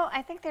 Well, you know,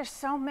 I think there's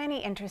so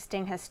many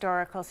interesting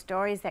historical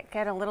stories that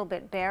get a little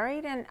bit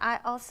buried, and I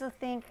also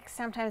think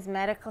sometimes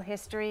medical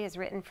history is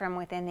written from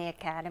within the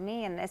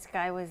academy, and this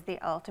guy was the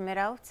ultimate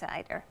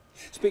outsider.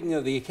 Speaking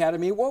of the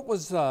academy, what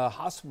was the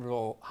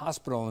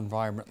hospital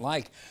environment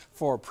like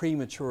for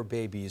premature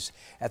babies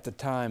at the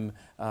time,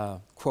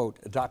 quote,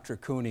 Dr.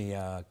 Cooney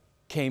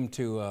came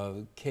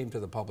to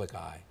the public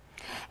eye?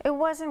 It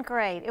wasn't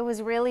great. It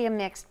was really a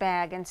mixed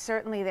bag, and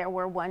certainly there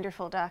were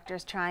wonderful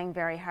doctors trying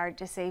very hard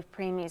to save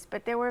preemies,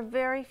 but there were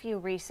very few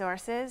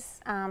resources.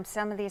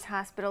 Some of these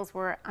hospitals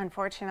were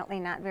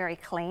unfortunately not very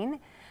clean,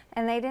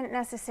 and they didn't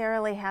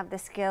necessarily have the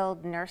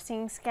skilled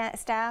nursing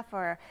staff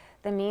or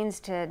the means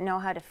to know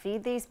how to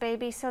feed these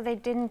babies, so they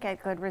didn't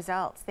get good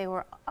results. They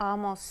were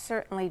almost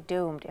certainly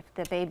doomed if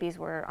the babies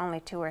were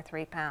only 2 or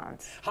 3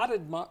 pounds. How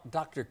did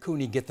Dr.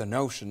 Cooney get the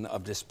notion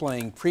of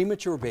displaying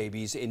premature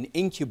babies in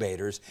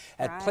incubators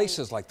at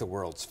places like the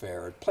World's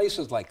Fair, at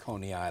places like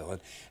Coney Island,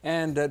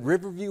 and at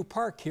Riverview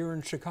Park here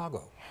in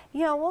Chicago?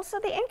 Yeah, well, so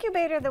the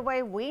incubator, the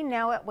way we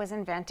know it, was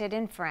invented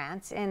in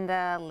France in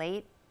the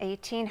late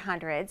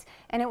 1800s,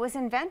 and it was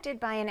invented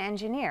by an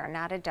engineer,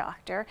 not a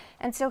doctor,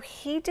 and so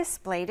he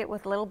displayed it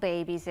with little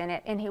babies in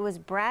it, and he was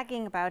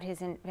bragging about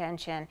his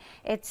invention.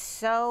 It's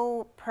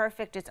so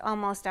perfect, it's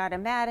almost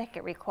automatic,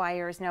 it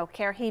requires no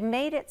care. He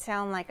made it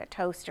sound like a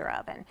toaster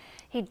oven.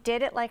 He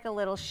did it like a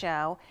little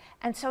show,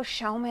 and so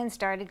showmen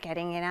started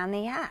getting in on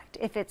the act.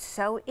 If it's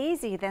so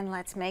easy, then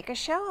let's make a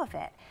show of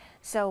it.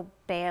 So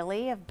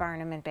Bailey of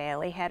Barnum and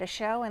Bailey had a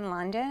show in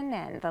London,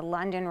 and the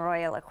London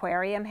Royal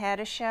Aquarium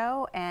had a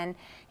show, and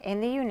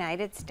in the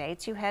United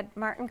States you had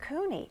Martin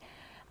Cooney.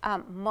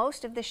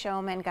 Most of the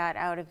showmen got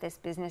out of this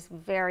business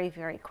very,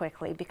 very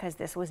quickly because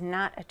this was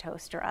not a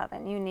toaster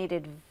oven. You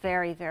needed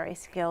very, very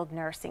skilled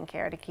nursing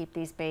care to keep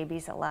these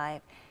babies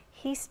alive.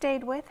 He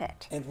stayed with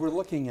it. And we're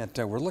looking at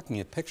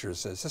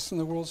pictures. Is this from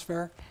the World's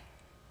Fair?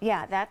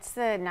 Yeah, that's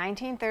the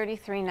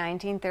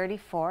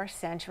 1933-1934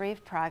 Century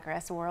of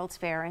Progress World's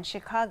Fair in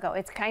Chicago.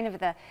 It's kind of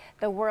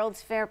the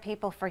World's Fair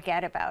people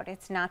forget about.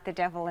 It's not the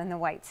Devil in the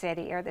White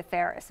City or the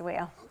Ferris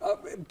wheel.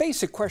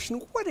 Basic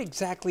question, what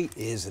exactly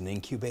is an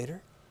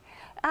incubator?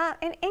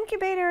 An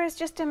incubator is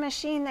just a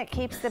machine that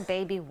keeps the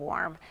baby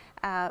warm.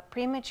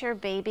 Premature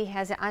baby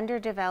has an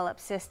underdeveloped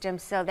system,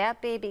 so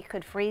that baby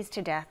could freeze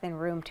to death in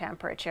room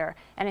temperature.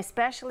 And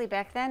especially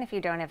back then, if you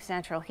don't have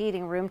central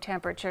heating, room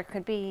temperature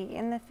could be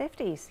in the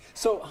 50s.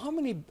 So how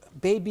many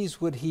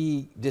babies would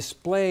he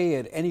display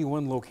at any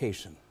one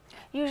location?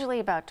 Usually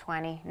about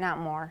 20, not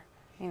more.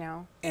 You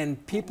know.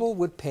 And people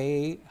would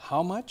pay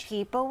how much?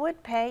 People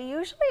would pay,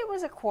 usually it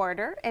was a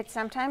quarter. It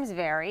sometimes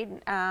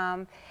varied.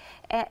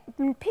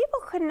 People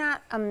could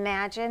not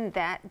imagine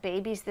that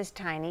babies this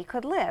tiny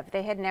could live.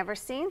 They had never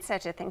seen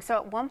such a thing. So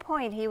at one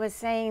point he was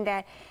saying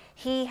that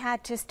he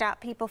had to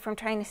stop people from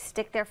trying to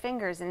stick their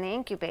fingers in the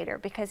incubator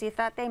because he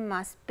thought they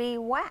must be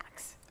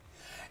wax.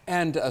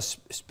 And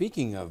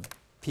speaking of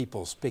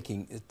people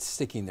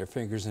sticking their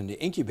fingers into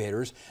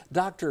incubators,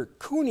 Dr.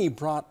 Cooney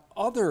brought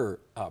other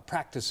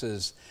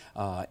practices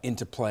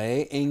into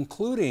play,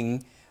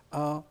 including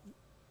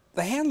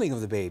the handling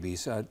of the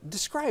babies.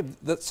 Describe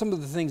some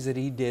of the things that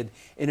he did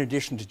in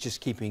addition to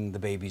just keeping the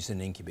babies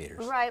in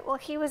incubators. Right. Well,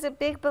 he was a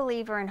big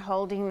believer in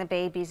holding the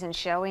babies and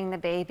showing the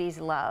babies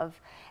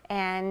love.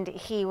 And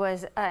he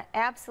was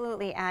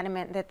absolutely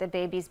adamant that the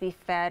babies be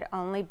fed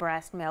only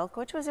breast milk,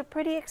 which was a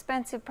pretty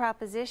expensive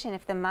proposition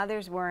if the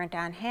mothers weren't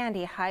on hand.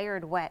 He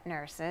hired wet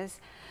nurses,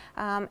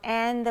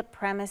 and the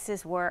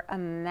premises were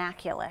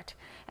immaculate.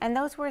 And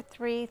those were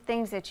 3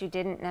 things that you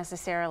didn't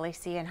necessarily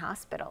see in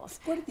hospitals.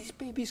 Where did these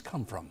babies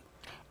come from?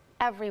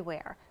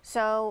 Everywhere.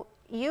 So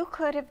you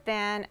could have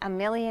been a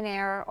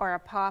millionaire or a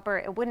pauper.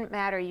 It wouldn't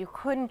matter. You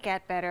couldn't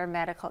get better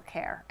medical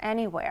care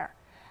anywhere.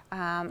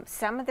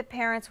 Some of the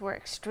parents were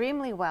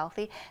extremely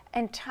wealthy,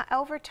 and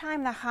over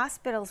time the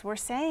hospitals were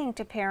saying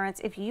to parents,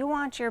 if you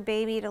want your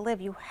baby to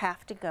live, you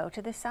have to go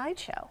to the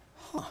sideshow.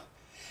 Huh.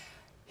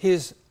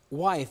 His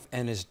wife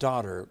and his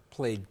daughter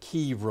played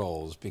key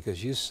roles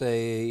because you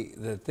say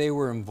that they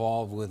were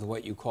involved with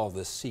what you call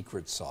the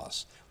secret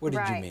sauce. What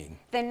did you mean?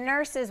 The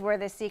nurses were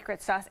the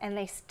secret sauce, and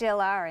they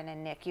still are in a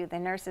NICU. The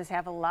nurses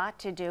have a lot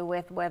to do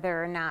with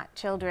whether or not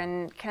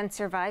children can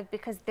survive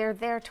because they're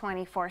there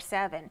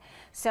 24/7.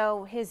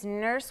 So his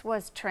nurse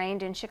was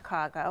trained in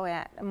Chicago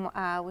at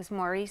was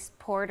Maurice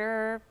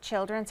Porter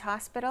Children's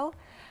Hospital.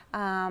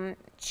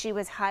 She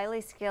was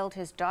highly skilled.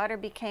 His daughter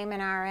became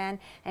an RN,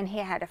 and he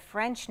had a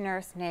French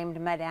nurse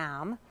named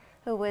Madame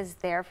who was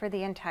there for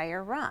the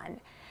entire run.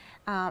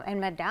 And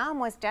Madame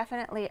was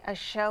definitely a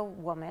show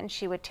woman.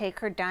 She would take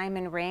her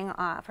diamond ring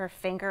off her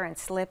finger and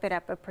slip it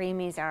up a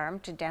preemie's arm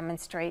to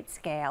demonstrate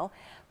scale.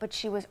 But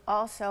she was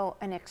also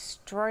an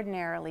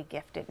extraordinarily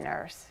gifted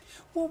nurse.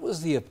 What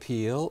was the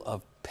appeal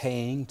of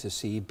paying to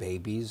see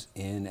babies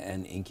in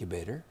an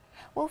incubator?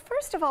 Well,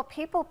 first of all,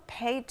 people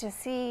paid to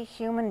see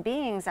human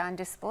beings on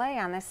display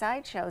on the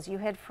sideshows. You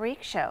had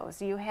freak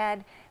shows, you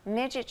had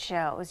midget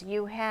shows,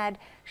 you had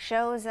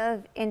shows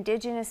of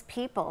indigenous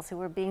peoples who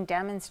were being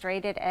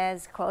demonstrated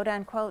as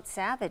quote-unquote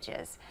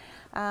savages.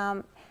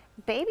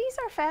 Babies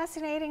are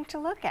fascinating to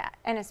look at,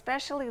 and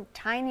especially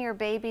tinier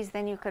babies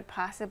than you could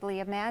possibly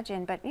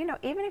imagine. But, you know,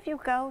 even if you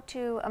go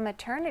to a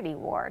maternity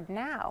ward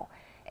now,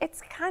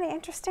 it's kind of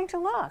interesting to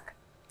look.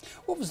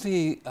 What was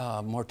the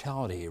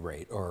mortality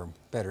rate, or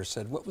better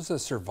said, what was the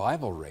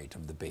survival rate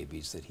of the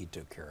babies that he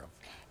took care of?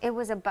 It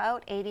was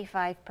about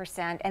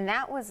 85%, and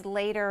that was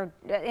later.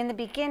 In the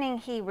beginning,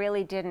 he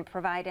really didn't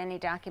provide any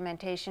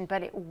documentation,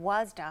 but it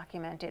was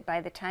documented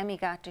by the time he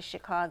got to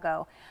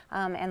Chicago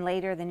and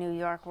later the New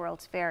York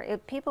World's Fair.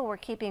 People were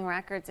keeping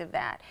records of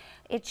that.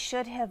 It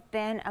should have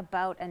been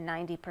about a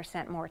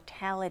 90%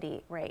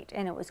 mortality rate,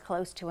 and it was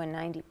close to a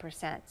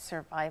 90%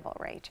 survival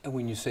rate. And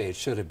when you say it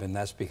should have been,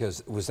 that's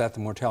because, was that the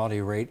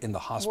mortality rate in the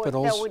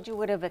hospitals? What you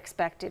would have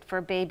expected for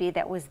a baby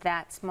that was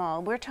that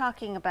small. We're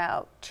talking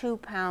about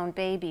 2-pound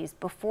babies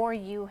before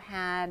you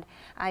had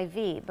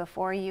IV,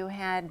 before you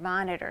had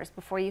monitors,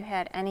 before you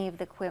had any of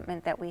the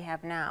equipment that we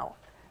have now.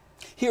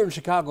 Here in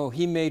Chicago,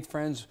 he made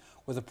friends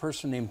with a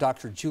person named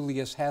Dr.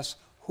 Julius Hess.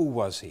 Who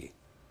was he?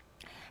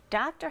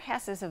 Dr.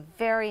 Hess is a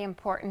very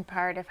important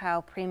part of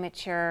how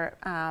premature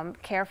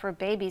care for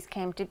babies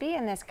came to be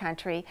in this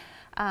country.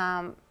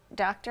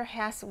 Dr.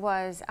 Hess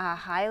was a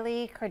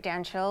highly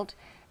credentialed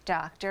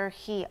doctor.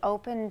 He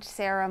opened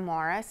Sarah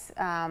Morris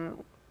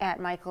at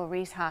Michael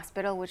Reese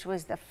Hospital, which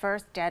was the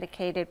first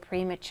dedicated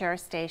premature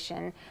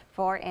station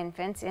for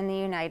infants in the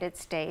United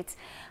States.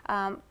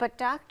 But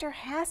Dr.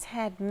 Hess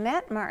had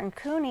met Martin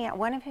Cooney at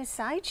one of his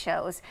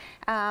sideshows.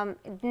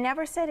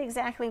 Never said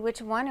exactly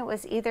which one. It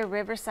was either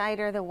Riverside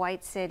or the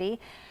White City.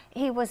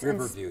 He was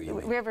Riverview, you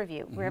mean?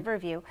 Riverview, mm-hmm.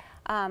 Riverview.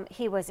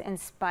 He was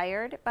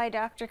inspired by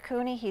Dr.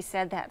 Cooney. He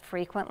said that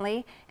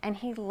frequently, and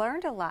he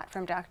learned a lot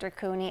from Dr.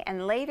 Cooney.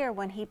 And later,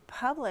 when he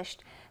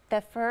published the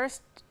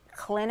first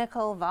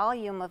clinical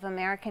volume of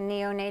American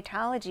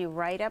Neonatology,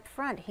 right up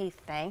front, he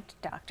thanked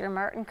Dr.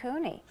 Martin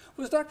Cooney.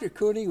 Was Dr.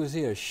 Cooney, was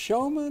he a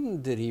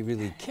showman? Did he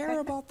really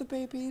care about the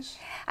babies?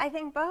 I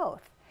think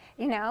both.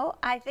 You know,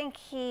 I think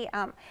he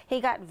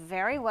got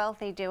very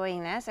wealthy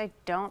doing this. I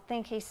don't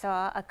think he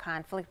saw a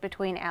conflict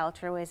between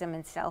altruism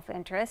and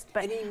self-interest.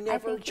 But and he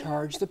never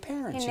charged the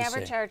parents. He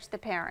never charged the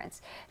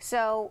parents.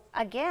 So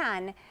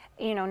again,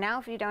 you know, now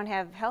if you don't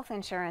have health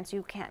insurance,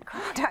 you can't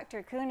call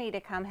Dr. Cooney to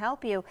come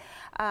help you.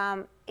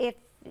 If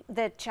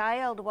the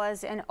child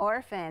was an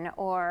orphan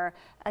or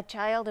a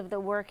child of the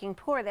working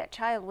poor, that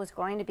child was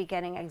going to be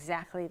getting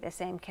exactly the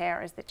same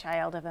care as the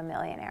child of a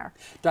millionaire.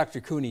 Dr.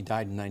 Cooney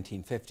died in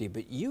 1950,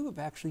 but you have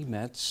actually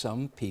met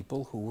some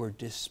people who were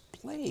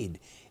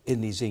displayed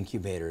in these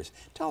incubators.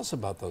 Tell us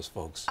about those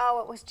folks. Oh,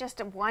 it was just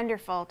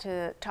wonderful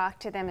to talk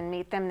to them and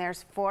meet them.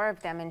 There's 4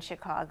 of them in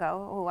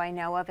Chicago who I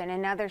know of, and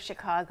another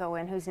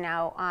Chicagoan who's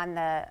now on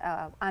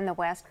the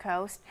West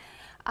Coast.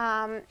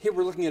 Here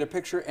we're looking at a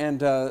picture, and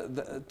 2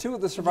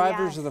 of the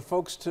survivors are the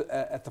folks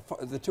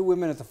the 2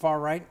 women at the far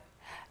right?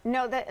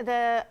 No,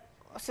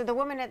 so the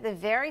woman at the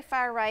very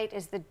far right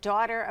is the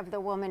daughter of the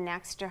woman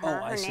next to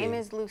her. Her name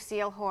is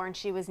Lucille Horn.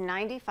 She was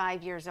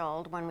 95 years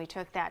old when we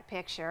took that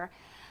picture.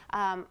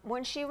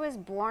 When she was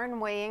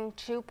born weighing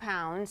 2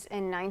 pounds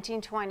in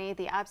 1920,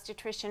 the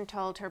obstetrician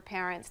told her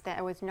parents that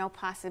there was no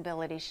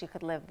possibility she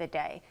could live the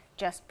day.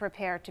 Just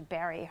prepare to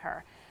bury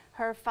her.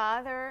 Her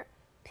father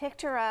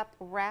picked her up,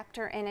 wrapped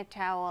her in a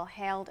towel,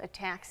 hailed a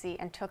taxi,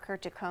 and took her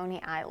to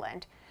Coney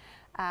Island.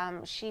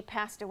 She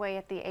passed away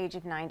at the age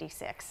of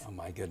 96. Oh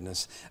my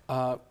goodness.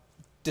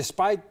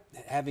 Despite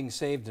having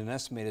saved an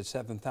estimated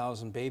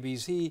 7,000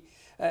 babies,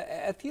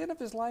 at the end of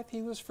his life,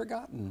 he was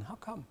forgotten. How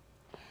come?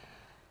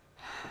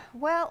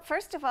 Well,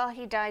 first of all,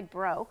 he died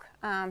broke.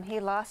 He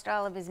lost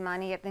all of his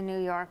money at the New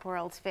York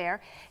World's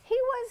Fair. He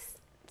was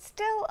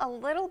still a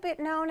little bit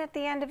known at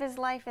the end of his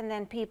life, and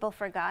then people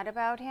forgot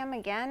about him.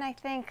 Again, I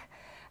think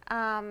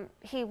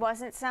he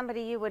wasn't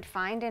somebody you would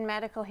find in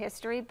medical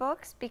history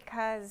books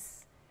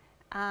because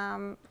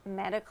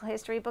medical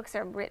history books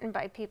are written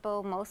by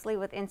people mostly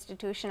with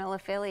institutional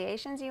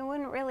affiliations. You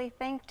wouldn't really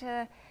think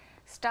to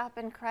stop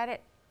and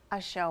credit a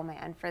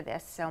showman for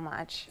this so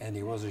much. And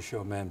he was a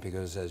showman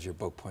because, as your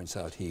book points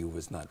out, he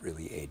was not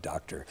really a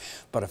doctor,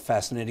 but a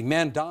fascinating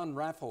man. Don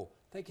Raffel,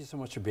 thank you so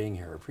much for being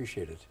here. I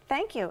appreciate it.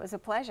 Thank you. It was a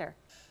pleasure.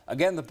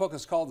 Again, the book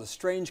is called The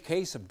Strange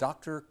Case of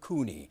Dr.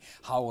 Cooney,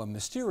 How a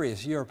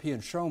Mysterious European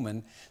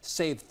Showman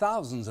Saved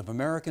Thousands of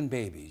American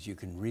Babies. You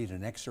can read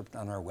an excerpt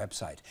on our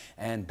website.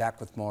 And back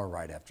with more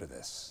right after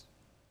this.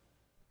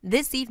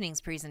 This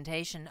evening's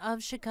presentation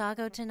of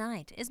Chicago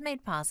Tonight is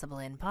made possible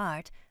in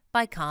part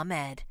by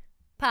ComEd,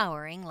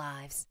 powering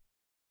lives.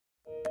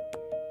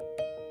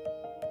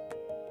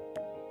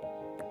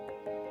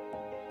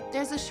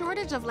 There's a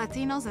shortage of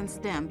Latinos in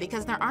STEM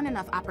because there aren't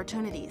enough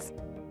opportunities.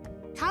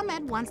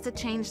 ComEd wants to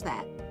change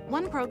that,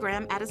 one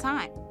program at a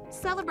time.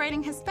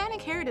 Celebrating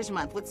Hispanic Heritage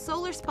Month with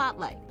Solar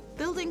Spotlight.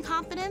 Building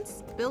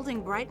confidence,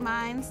 building bright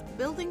minds,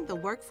 building the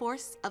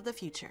workforce of the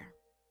future.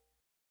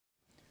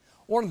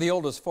 One of the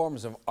oldest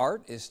forms of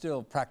art is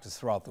still practiced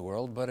throughout the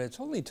world, but it's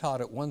only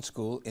taught at one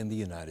school in the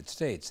United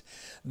States.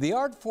 The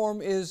art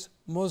form is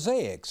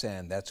mosaics,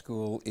 and that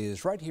school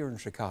is right here in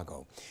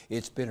Chicago.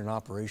 It's been in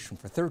operation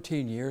for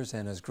 13 years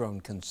and has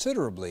grown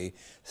considerably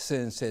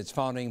since its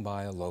founding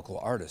by a local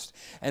artist.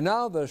 And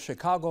now the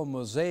Chicago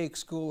Mosaic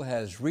School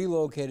has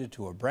relocated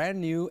to a brand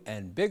new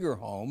and bigger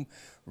home,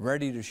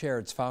 ready to share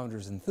its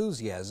founders'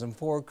 enthusiasm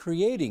for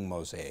creating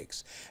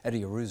mosaics.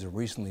 Eddie Aruza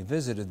recently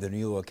visited the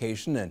new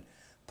location and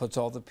puts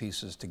all the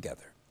pieces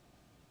together.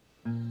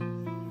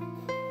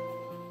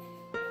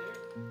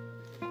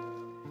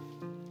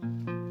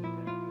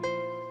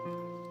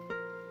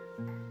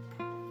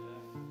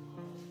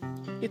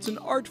 It's an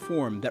art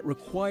form that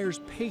requires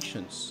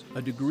patience,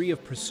 a degree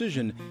of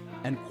precision,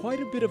 and quite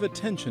a bit of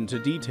attention to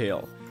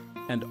detail.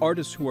 And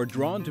artists who are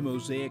drawn to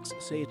mosaics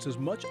say it's as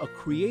much a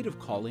creative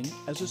calling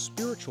as a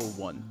spiritual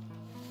one.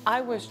 I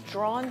was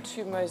drawn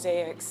to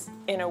mosaics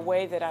in a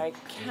way that I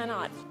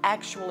cannot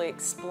actually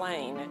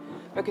explain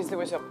because there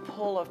was a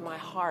pull of my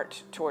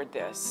heart toward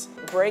this.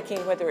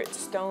 Breaking, whether it's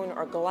stone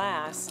or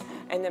glass,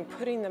 and then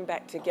putting them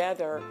back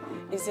together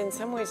is in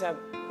some ways a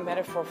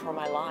metaphor for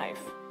my life.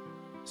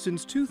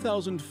 Since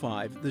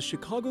 2005, the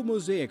Chicago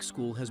Mosaic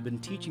School has been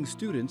teaching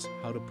students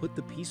how to put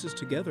the pieces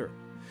together.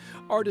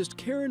 Artist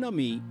Karen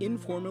Ami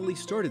informally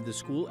started the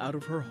school out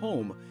of her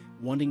home,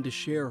 wanting to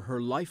share her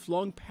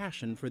lifelong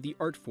passion for the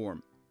art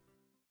form.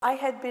 I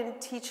had been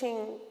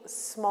teaching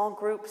small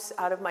groups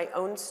out of my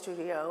own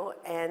studio,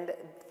 and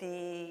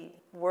the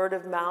word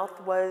of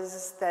mouth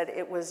was that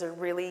it was a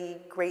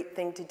really great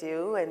thing to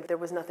do, and there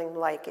was nothing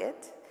like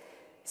it.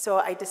 So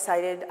I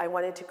decided I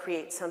wanted to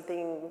create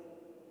something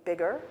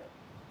bigger.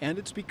 And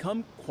it's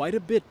become quite a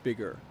bit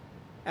bigger.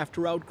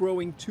 After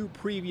outgrowing two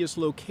previous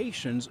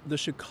locations, the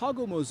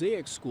Chicago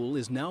Mosaic School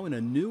is now in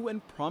a new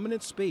and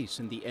prominent space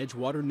in the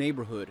Edgewater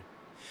neighborhood.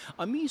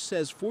 Ami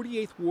says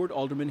 48th Ward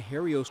Alderman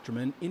Harry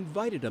Osterman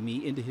invited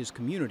Ami into his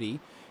community,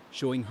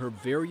 showing her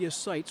various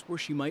sites where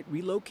she might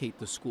relocate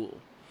the school,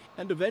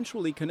 and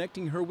eventually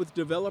connecting her with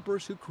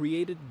developers who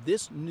created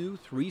this new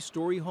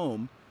 3-story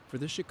home for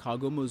the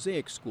Chicago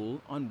Mosaic School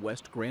on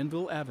West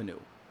Granville Avenue.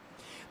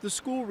 The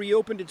school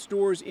reopened its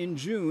doors in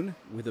June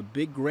with a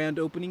big grand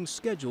opening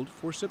scheduled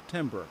for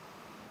September.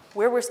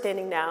 Where we're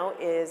standing now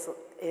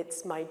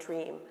it's my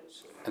dream.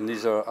 And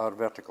these are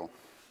vertical.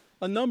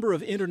 A number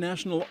of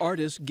international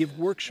artists give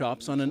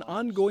workshops on an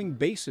ongoing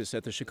basis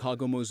at the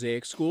Chicago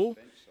Mosaic School.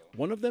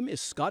 One of them is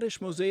Scottish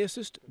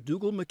mosaicist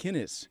Dougal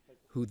McInnes,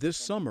 who this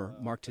summer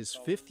marked his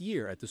 5th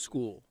year at the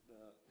school.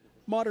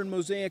 Modern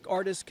mosaic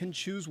artists can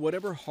choose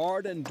whatever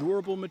hard and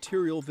durable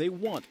material they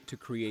want to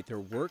create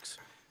their works.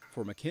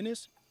 For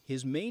McInnes,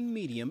 his main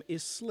medium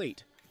is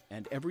slate,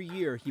 and every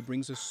year he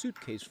brings a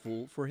suitcase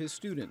full for his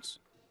students.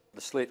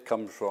 The slate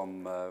comes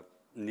from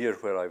near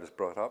where I was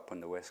brought up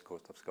on the west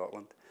coast of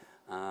Scotland.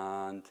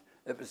 And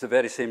it was the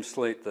very same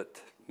slate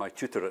that my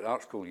tutor at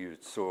art school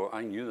used, so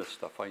I knew this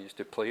stuff. I used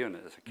to play on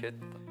it as a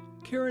kid.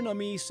 Karen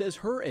Ami says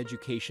her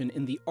education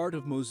in the art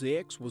of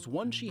mosaics was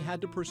one she had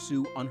to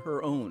pursue on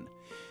her own.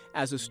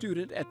 As a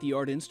student at the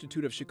Art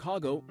Institute of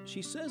Chicago,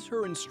 she says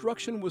her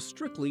instruction was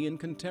strictly in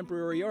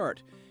contemporary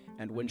art,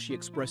 and when she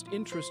expressed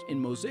interest in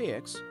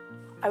mosaics,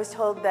 I was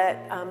told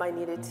that I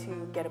needed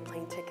to get a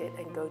plane ticket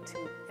and go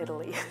to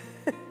Italy,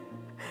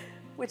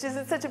 which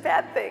isn't such a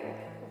bad thing,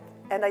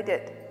 and I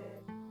did.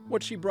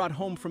 What she brought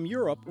home from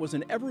Europe was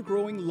an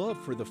ever-growing love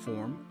for the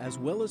form, as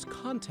well as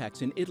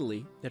contacts in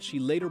Italy that she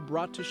later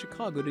brought to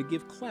Chicago to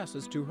give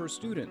classes to her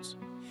students.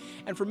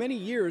 And for many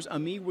years,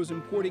 Ami was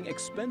importing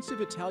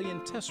expensive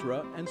Italian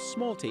tessera and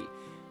smalti.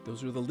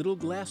 Those are the little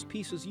glass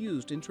pieces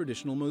used in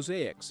traditional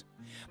mosaics.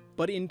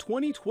 But in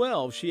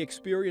 2012, she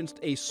experienced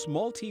a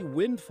smalti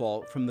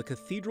windfall from the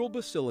Cathedral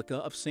Basilica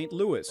of St.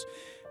 Louis.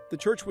 The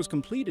church was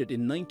completed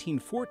in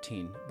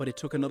 1914, but it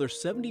took another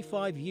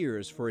 75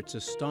 years for its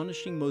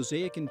astonishing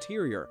mosaic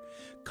interior,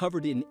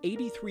 covered in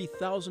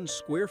 83,000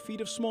 square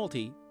feet of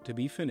smalti, to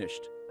be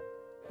finished.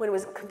 When it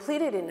was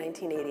completed in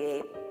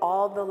 1988,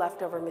 all the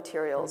leftover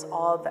materials,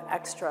 all the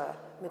extra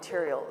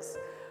materials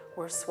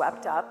were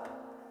swept up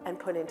and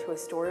put into a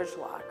storage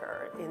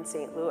locker in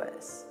St.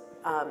 Louis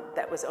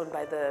that was owned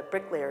by the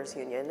Bricklayers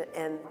Union,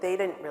 and they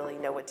didn't really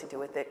know what to do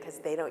with it because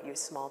they don't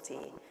use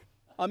smalti.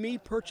 Ami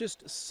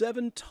purchased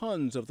 7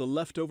 tons of the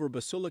leftover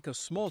Basilica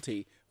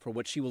smalti for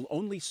what she will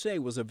only say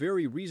was a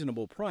very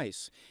reasonable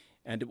price,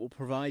 and it will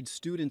provide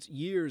students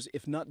years,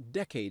 if not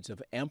decades,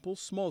 of ample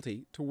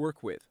smalti to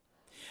work with.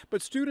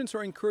 But students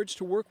are encouraged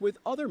to work with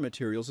other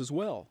materials as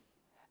well.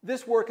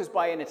 This work is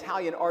by an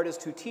Italian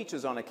artist who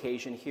teaches on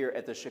occasion here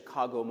at the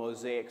Chicago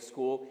Mosaic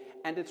School,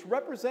 and it's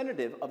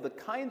representative of the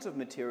kinds of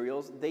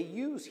materials they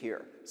use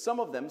here, some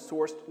of them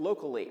sourced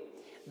locally.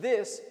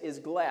 This is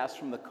glass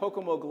from the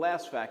Kokomo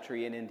Glass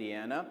Factory in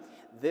Indiana.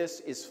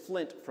 This is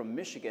flint from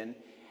Michigan.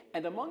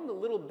 And among the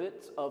little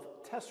bits of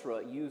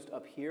tessera used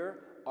up here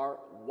are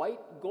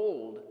white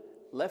gold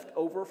left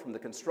over from the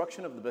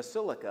construction of the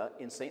Basilica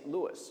in St.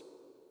 Louis.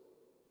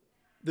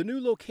 The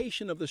new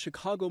location of the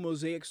Chicago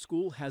Mosaic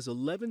School has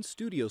 11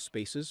 studio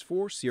spaces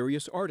for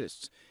serious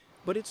artists.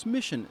 But its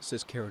mission,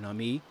 says Karen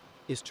Ami,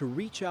 is to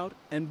reach out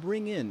and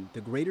bring in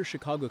the greater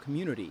Chicago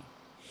community.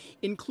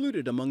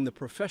 Included among the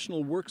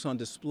professional works on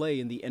display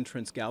in the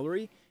entrance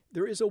gallery,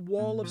 there is a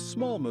wall of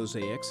small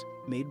mosaics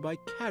made by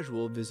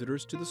casual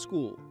visitors to the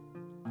school.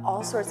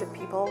 All sorts of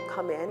people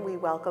come in. We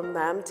welcome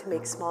them to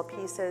make small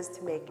pieces,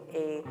 to make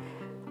a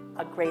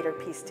greater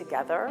piece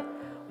together.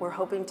 We're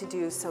hoping to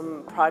do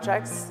some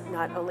projects,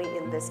 not only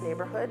in this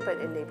neighborhood, but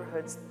in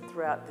neighborhoods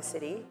throughout the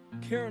city.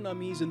 Karen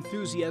Ami's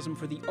enthusiasm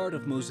for the art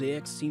of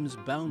mosaics seems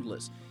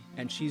boundless,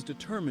 and she's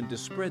determined to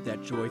spread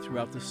that joy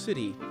throughout the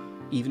city,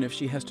 even if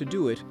she has to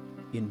do it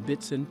in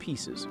bits and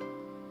pieces.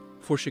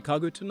 For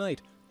Chicago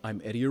Tonight, I'm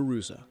Eddie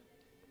Aruza.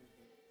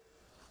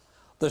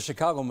 The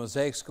Chicago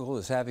Mosaic School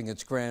is having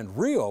its grand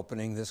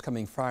reopening this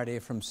coming Friday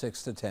from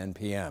 6 to 10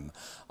 p.m.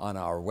 On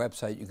our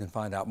website, you can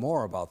find out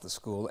more about the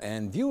school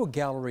and view a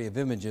gallery of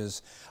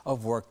images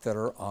of work that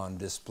are on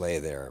display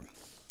there.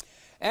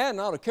 And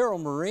now to Carol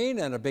Marine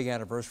and a big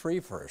anniversary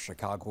for a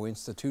Chicago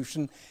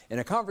institution in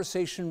a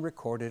conversation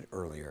recorded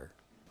earlier.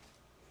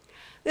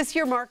 This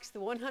year marks the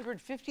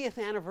 150th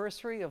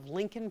anniversary of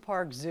Lincoln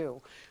Park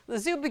Zoo. The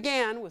zoo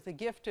began with a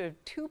gift of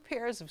 2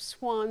 pairs of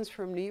swans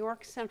from New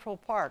York Central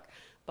Park,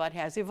 but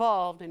has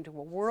evolved into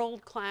a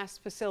world-class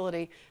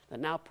facility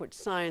that now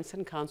puts science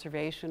and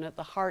conservation at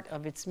the heart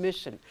of its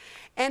mission.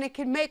 And it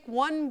can make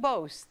one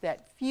boast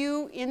that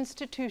few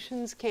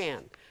institutions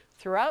can.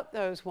 Throughout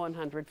those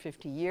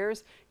 150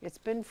 years, it's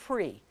been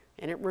free,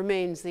 and it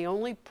remains the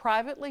only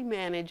privately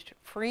managed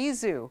free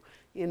zoo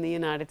in the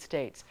United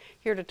States.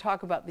 Here to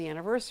talk about the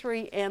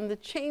anniversary and the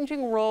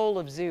changing role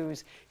of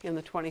zoos in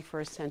the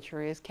 21st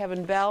century is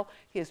Kevin Bell.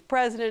 He is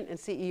president and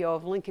CEO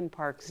of Lincoln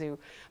Park Zoo.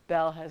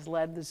 Bell has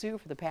led the zoo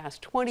for the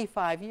past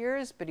 25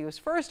 years, but he was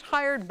first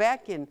hired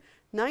back in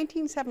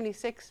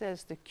 1976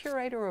 as the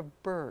curator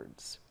of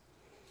birds.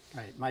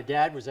 Right. My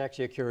dad was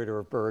actually a curator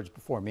of birds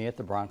before me at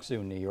the Bronx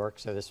Zoo in New York,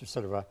 so this was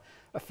sort of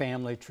a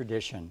family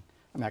tradition.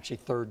 I'm actually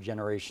 3rd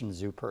generation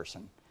zoo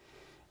person.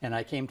 And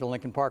I came to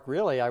Lincoln Park,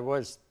 really, I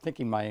was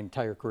thinking my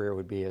entire career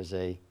would be as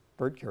a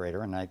bird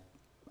curator, and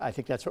I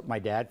think that's what my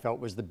dad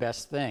felt was the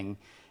best thing,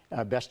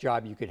 best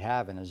job you could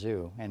have in a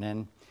zoo. And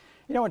then,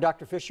 you know, when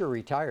Dr. Fisher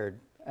retired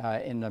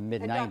in the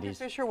mid-90s. And Dr.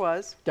 Fisher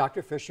was?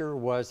 Dr. Fisher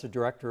was the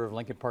director of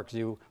Lincoln Park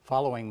Zoo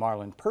following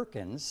Marlin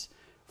Perkins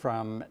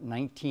from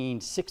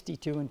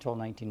 1962 until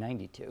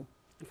 1992.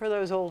 For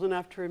those old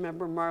enough to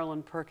remember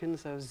Marlin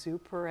Perkins, a Zoo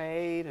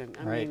Parade, and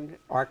I mean,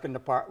 Ark in the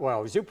Park.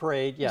 Well, Zoo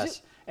Parade,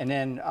 yes, and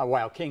then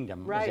Wild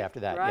Kingdom was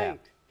after that. Right.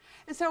 Yeah.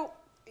 And so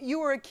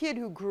you were a kid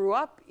who grew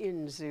up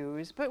in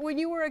zoos, but when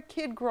you were a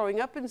kid growing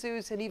up in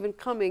zoos and even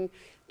coming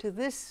to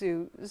this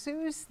zoo,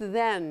 zoos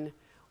then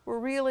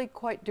were really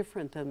quite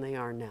different than they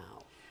are now.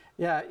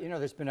 Yeah, you know,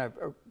 there's been a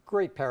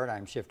great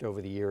paradigm shift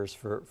over the years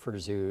for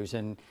zoos,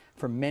 and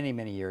for many,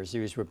 many years,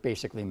 zoos were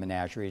basically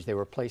menageries. They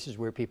were places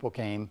where people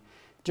came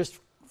just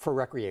for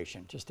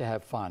recreation, just to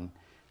have fun.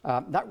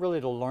 Not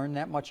really to learn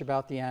that much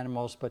about the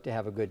animals, but to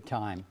have a good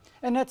time.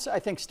 And that's, I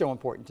think, still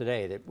important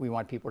today, that we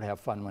want people to have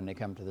fun when they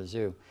come to the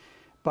zoo.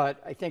 But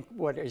I think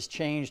what has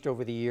changed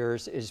over the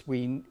years is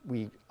we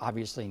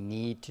obviously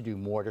need to do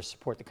more to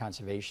support the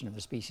conservation of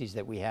the species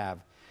that we have.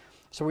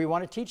 So we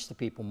want to teach the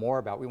people more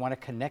about, we want to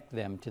connect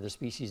them to the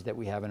species that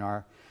we have in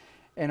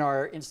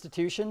our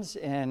institutions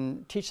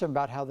and teach them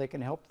about how they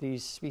can help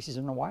these species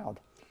in the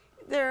wild.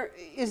 There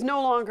is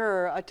no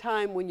longer a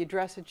time when you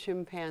dress a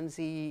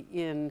chimpanzee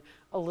in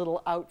a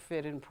little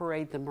outfit and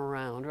parade them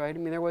around, right? I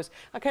mean, there was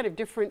a kind of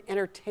different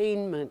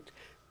entertainment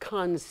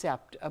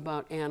concept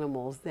about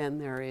animals than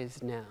there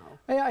is now.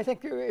 Yeah, I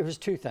think it was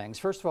 2 things.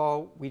 First of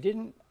all, we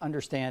didn't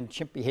understand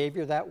chimp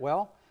behavior that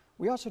well.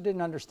 We also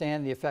didn't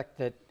understand the effect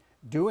that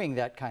doing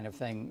that kind of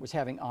thing was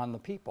having on the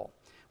people.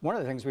 One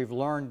of the things we've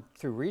learned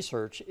through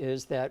research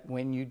is that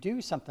when you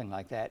do something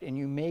like that and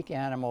you make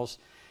animals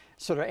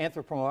sort of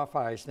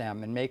anthropomorphize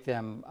them and make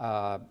them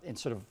in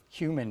sort of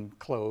human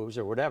clothes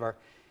or whatever,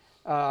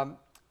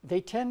 they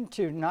tend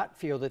to not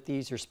feel that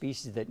these are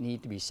species that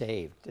need to be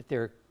saved, that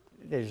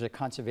there's a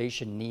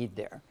conservation need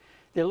there.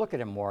 They look at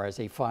them more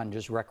as a fun,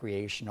 just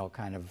recreational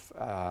kind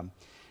of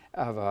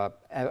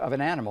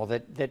an animal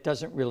that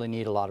doesn't really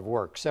need a lot of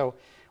work. So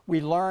we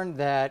learned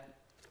that,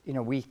 you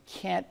know, we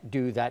can't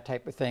do that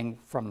type of thing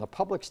from the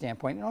public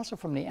standpoint and also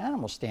from the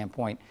animal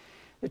standpoint.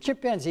 The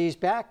chimpanzees,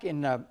 back in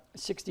the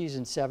 60s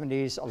and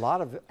 70s, a lot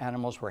of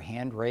animals were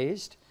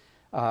hand-raised.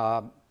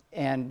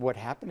 And what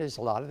happened is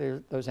a lot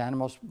of those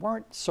animals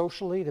weren't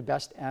socially the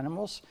best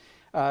animals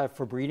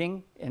for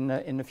breeding in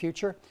the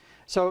future.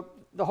 So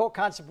the whole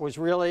concept was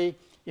really,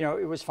 you know,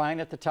 it was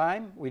fine at the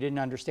time. We didn't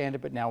understand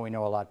it, but now we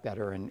know a lot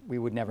better, and we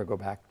would never go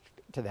back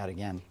to that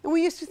again. And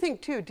we used to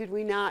think too, did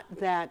we not,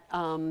 that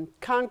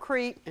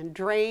concrete and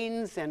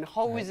drains and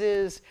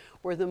hoses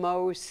were the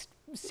most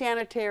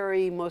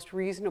sanitary, most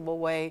reasonable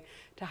way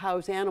to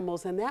house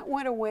animals, and that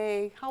went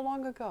away how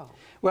long ago?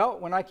 Well,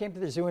 when I came to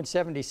the zoo in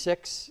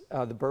 '76,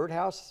 the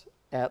birdhouse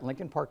at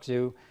Lincoln Park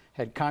Zoo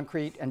had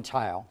concrete and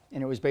tile,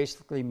 and it was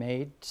basically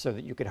made so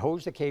that you could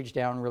hose the cage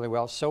down really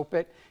well, soap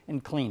it,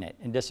 and clean it,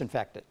 and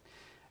disinfect it.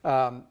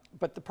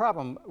 But the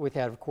problem with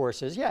that, of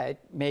course, is, yeah, it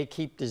may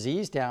keep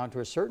disease down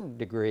to a certain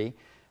degree,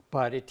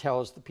 but it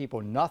tells the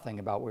people nothing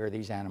about where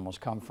these animals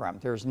come from.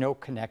 There's no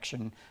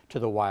connection to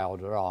the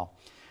wild at all.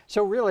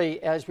 So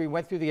really, as we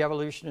went through the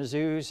evolution of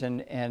zoos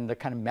and the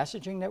kind of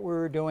messaging that we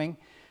were doing,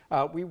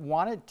 we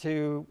wanted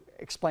to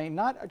explain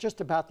not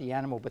just about the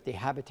animal, but the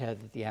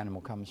habitat that the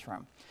animal comes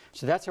from.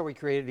 So that's how we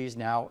created these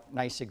now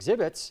nice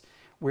exhibits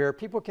where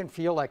people can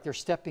feel like they're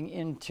stepping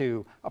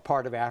into a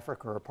part of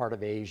Africa or a part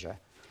of Asia.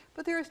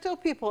 But there are still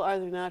people, are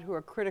there not, who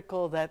are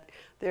critical that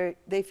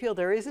they feel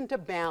there isn't a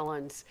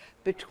balance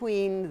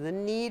between the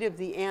need of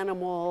the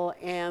animal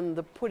and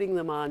the putting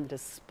them on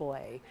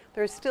display.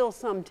 There's still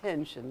some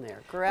tension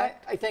there,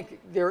 correct? I think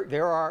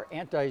there are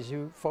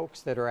anti-zoo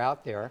folks that are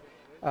out there.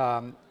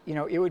 You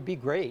know, it would be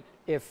great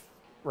if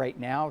right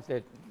now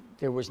that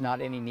there was not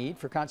any need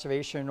for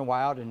conservation in the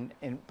wild,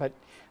 but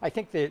I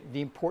think that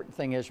the important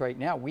thing is right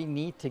now we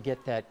need to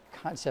get that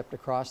concept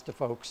across to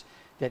folks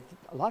that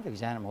a lot of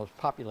these animals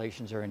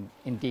populations are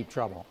in deep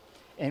trouble,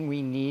 and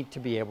we need to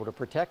be able to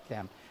protect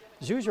them.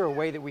 Zoos are a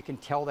way that we can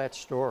tell that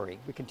story.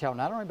 We can tell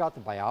not only about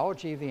the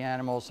biology of the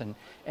animals and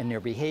their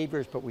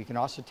behaviors, but we can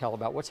also tell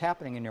about what's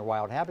happening in their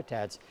wild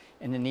habitats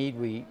and the need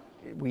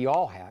we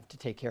all have to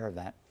take care of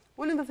that.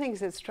 One of the things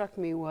that struck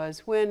me was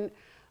when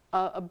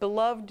a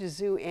beloved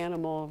zoo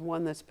animal,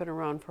 one that's been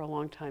around for a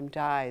long time,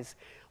 dies,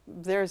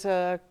 there's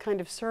a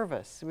kind of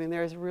service. I mean,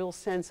 there's a real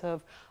sense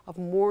of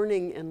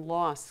mourning and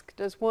loss.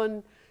 Does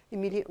one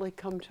immediately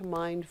come to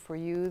mind for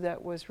you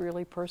that was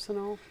really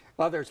personal?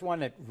 Well, there's one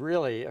that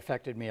really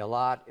affected me a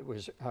lot. It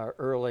was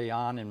early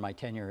on in my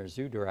tenure as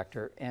zoo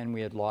director, and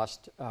we had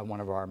lost one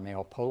of our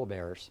male polar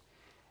bears.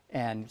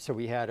 And so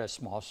we had a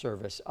small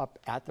service up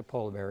at the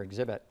polar bear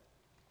exhibit.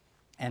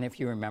 And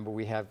if you remember,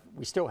 we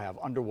still have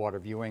underwater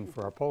viewing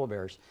for our polar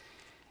bears.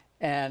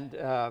 And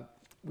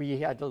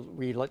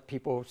we let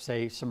people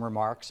say some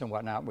remarks and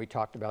whatnot. We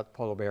talked about the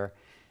polar bear.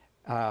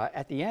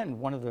 At the end,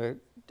 one of the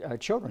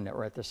children that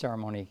were at the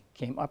ceremony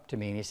came up to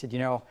me and he said, you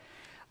know,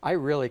 I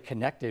really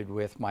connected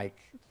with Mike,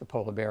 the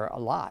polar bear, a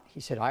lot. He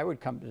said, I would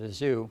come to the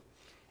zoo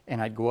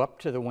and I'd go up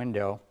to the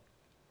window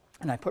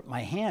and I put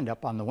my hand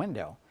up on the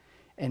window.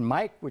 And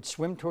Mike would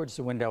swim towards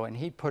the window and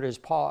he'd put his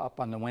paw up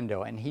on the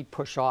window and he'd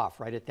push off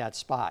right at that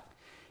spot.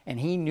 And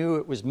he knew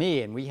it was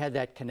me and we had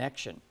that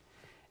connection.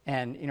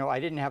 And, you know, I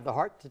didn't have the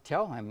heart to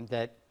tell him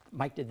that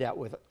Mike did that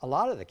with a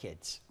lot of the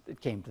kids that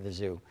came to the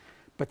zoo.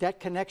 But that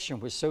connection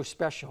was so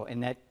special,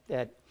 and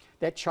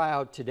that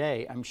child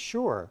today, I'm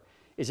sure,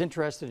 is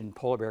interested in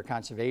polar bear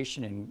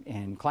conservation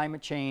and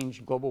climate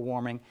change, global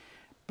warming,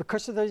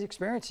 because of those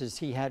experiences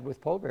he had with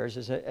polar bears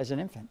as an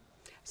infant.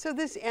 So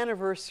this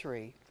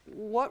anniversary,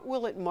 what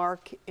will it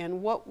mark,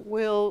 and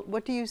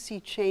what do you see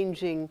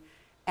changing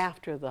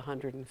after the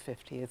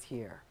 150th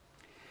year?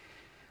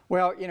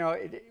 Well, you know,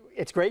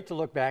 it's great to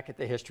look back at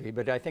the history,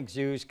 but I think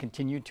zoos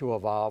continue to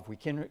evolve. We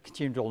can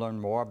continue to learn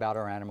more about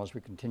our animals.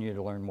 We continue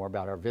to learn more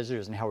about our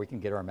visitors and how we can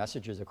get our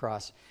messages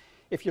across.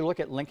 If you look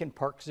at Lincoln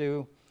Park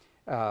Zoo,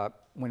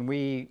 when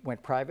we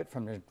went private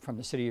from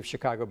the city of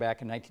Chicago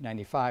back in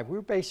 1995, we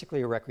were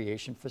basically a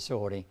recreation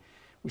facility.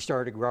 We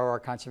started to grow our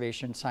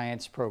conservation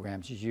science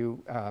programs, as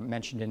you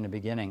mentioned in the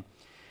beginning.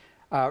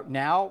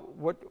 Now,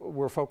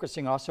 we're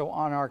focusing also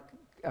on our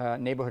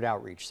neighborhood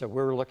outreach. So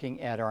we're looking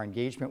at our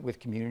engagement with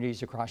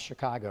communities across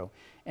Chicago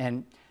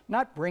and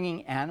not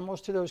bringing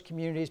animals to those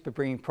communities, but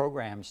bringing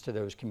programs to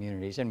those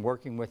communities and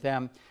working with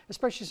them,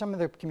 especially some of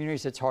the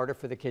communities that's harder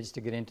for the kids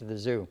to get into the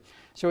zoo.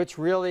 So it's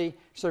really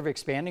sort of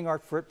expanding our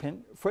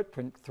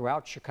footprint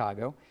throughout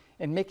Chicago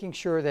and making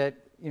sure that,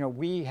 you know,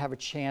 we have a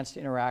chance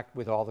to interact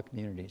with all the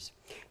communities.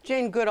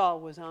 Jane Goodall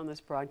was on this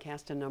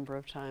broadcast a number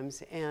of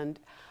times, and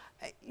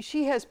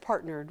she has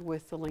partnered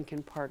with the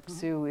Lincoln Park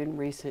Zoo in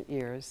recent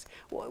years.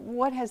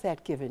 What has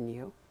that given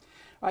you?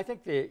 I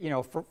think that, you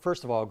know,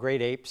 first of all,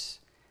 great apes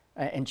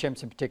and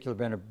chimps in particular have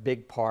been a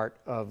big part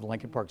of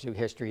Lincoln Park Zoo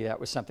history. That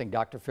was something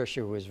Dr.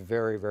 Fisher was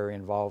very, very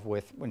involved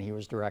with when he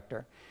was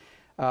director.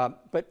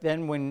 But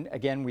then when,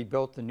 again, we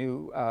built the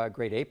new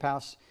Great Ape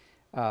House,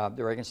 the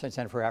Reagan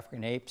Center for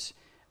African Apes,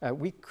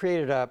 we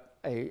created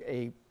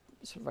a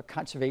sort of a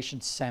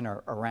conservation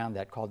center around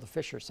that called the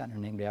Fisher Center,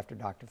 named after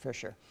Dr.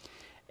 Fisher.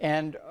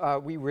 And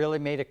we really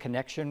made a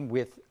connection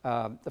with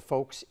the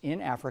folks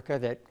in Africa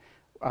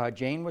that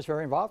Jane was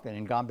very involved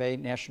in Gombe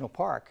National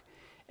Park.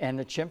 And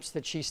the chimps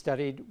that she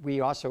studied, we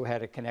also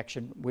had a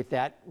connection with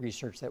that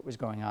research that was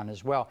going on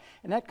as well.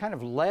 And that kind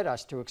of led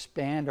us to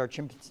expand our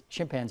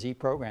chimpanzee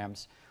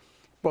programs,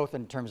 both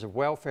in terms of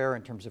welfare,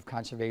 in terms of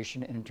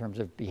conservation, and in terms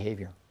of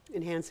behavior.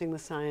 enhancing the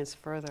science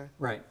further.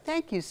 Right.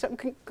 Thank you. So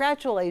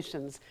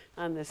congratulations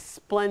on this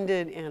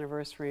splendid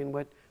anniversary and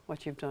what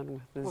you've done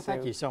with the zoo. Well,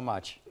 thank you so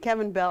much.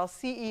 Kevin Bell,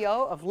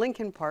 CEO of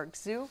Lincoln Park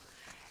Zoo.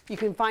 You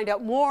can find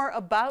out more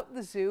about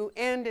the zoo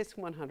and its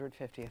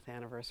 150th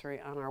anniversary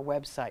on our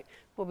website.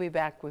 We'll be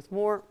back with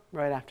more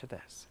right after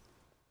this.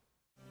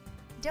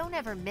 Don't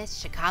ever miss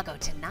Chicago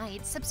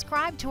Tonight.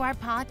 Subscribe to our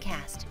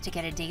podcast to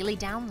get a daily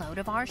download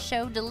of our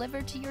show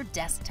delivered to your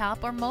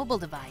desktop or mobile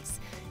device.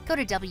 Go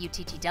to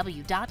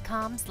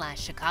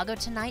WTTW.com/Chicago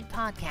Tonight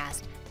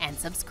Podcast and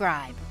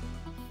subscribe.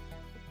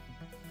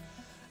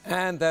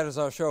 And that is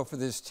our show for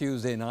this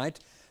Tuesday night.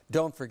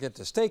 Don't forget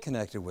to stay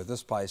connected with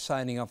us by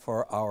signing up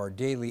for our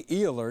daily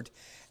e-alert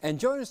and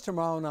join us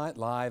tomorrow night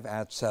live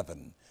at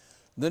 7.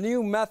 The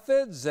new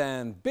methods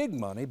and big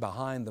money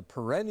behind the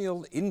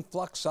perennial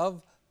influx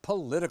of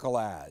political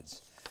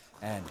ads,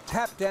 and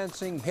tap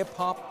dancing,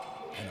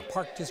 hip-hop, and a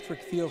Park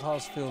District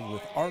fieldhouse filled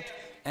with art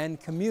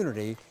and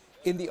community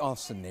in the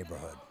Austin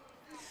neighborhood.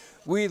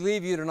 We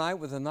leave you tonight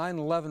with a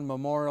 9/11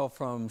 memorial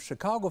from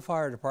Chicago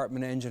Fire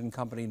Department Engine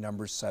Company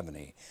number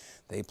 70.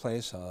 They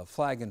place a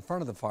flag in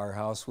front of the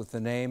firehouse with the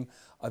name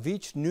of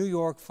each New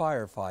York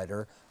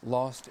firefighter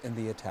lost in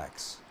the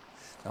attacks.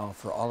 Now,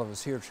 for all of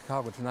us here at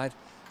Chicago Tonight,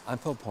 I'm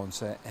Phil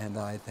Ponce, and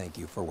I thank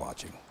you for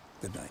watching.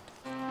 Good night.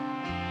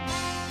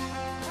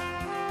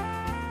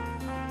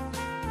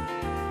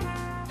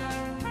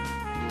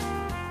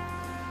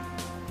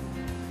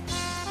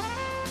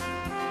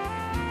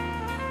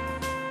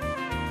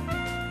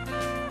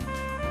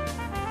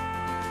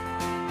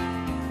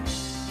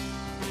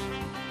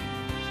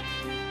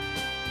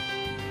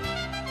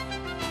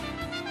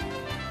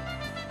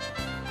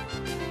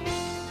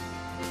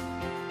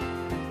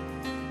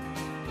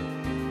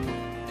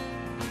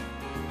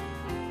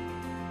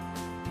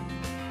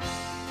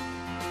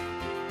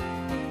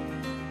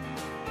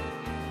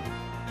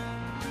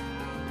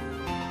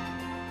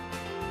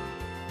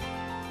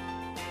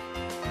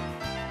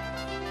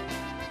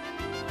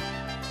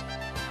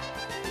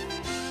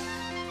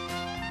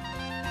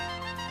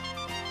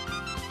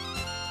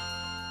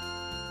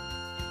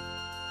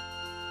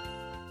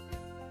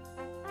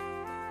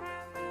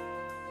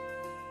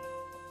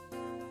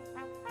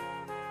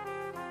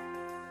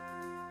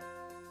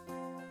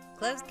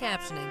 Closed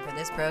captioning for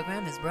this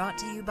program is brought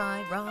to you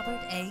by Robert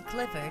A.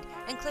 Clifford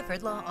and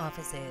Clifford Law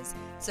Offices,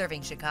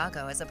 serving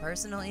Chicago as a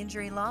personal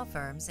injury law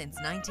firm since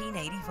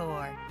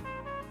 1984.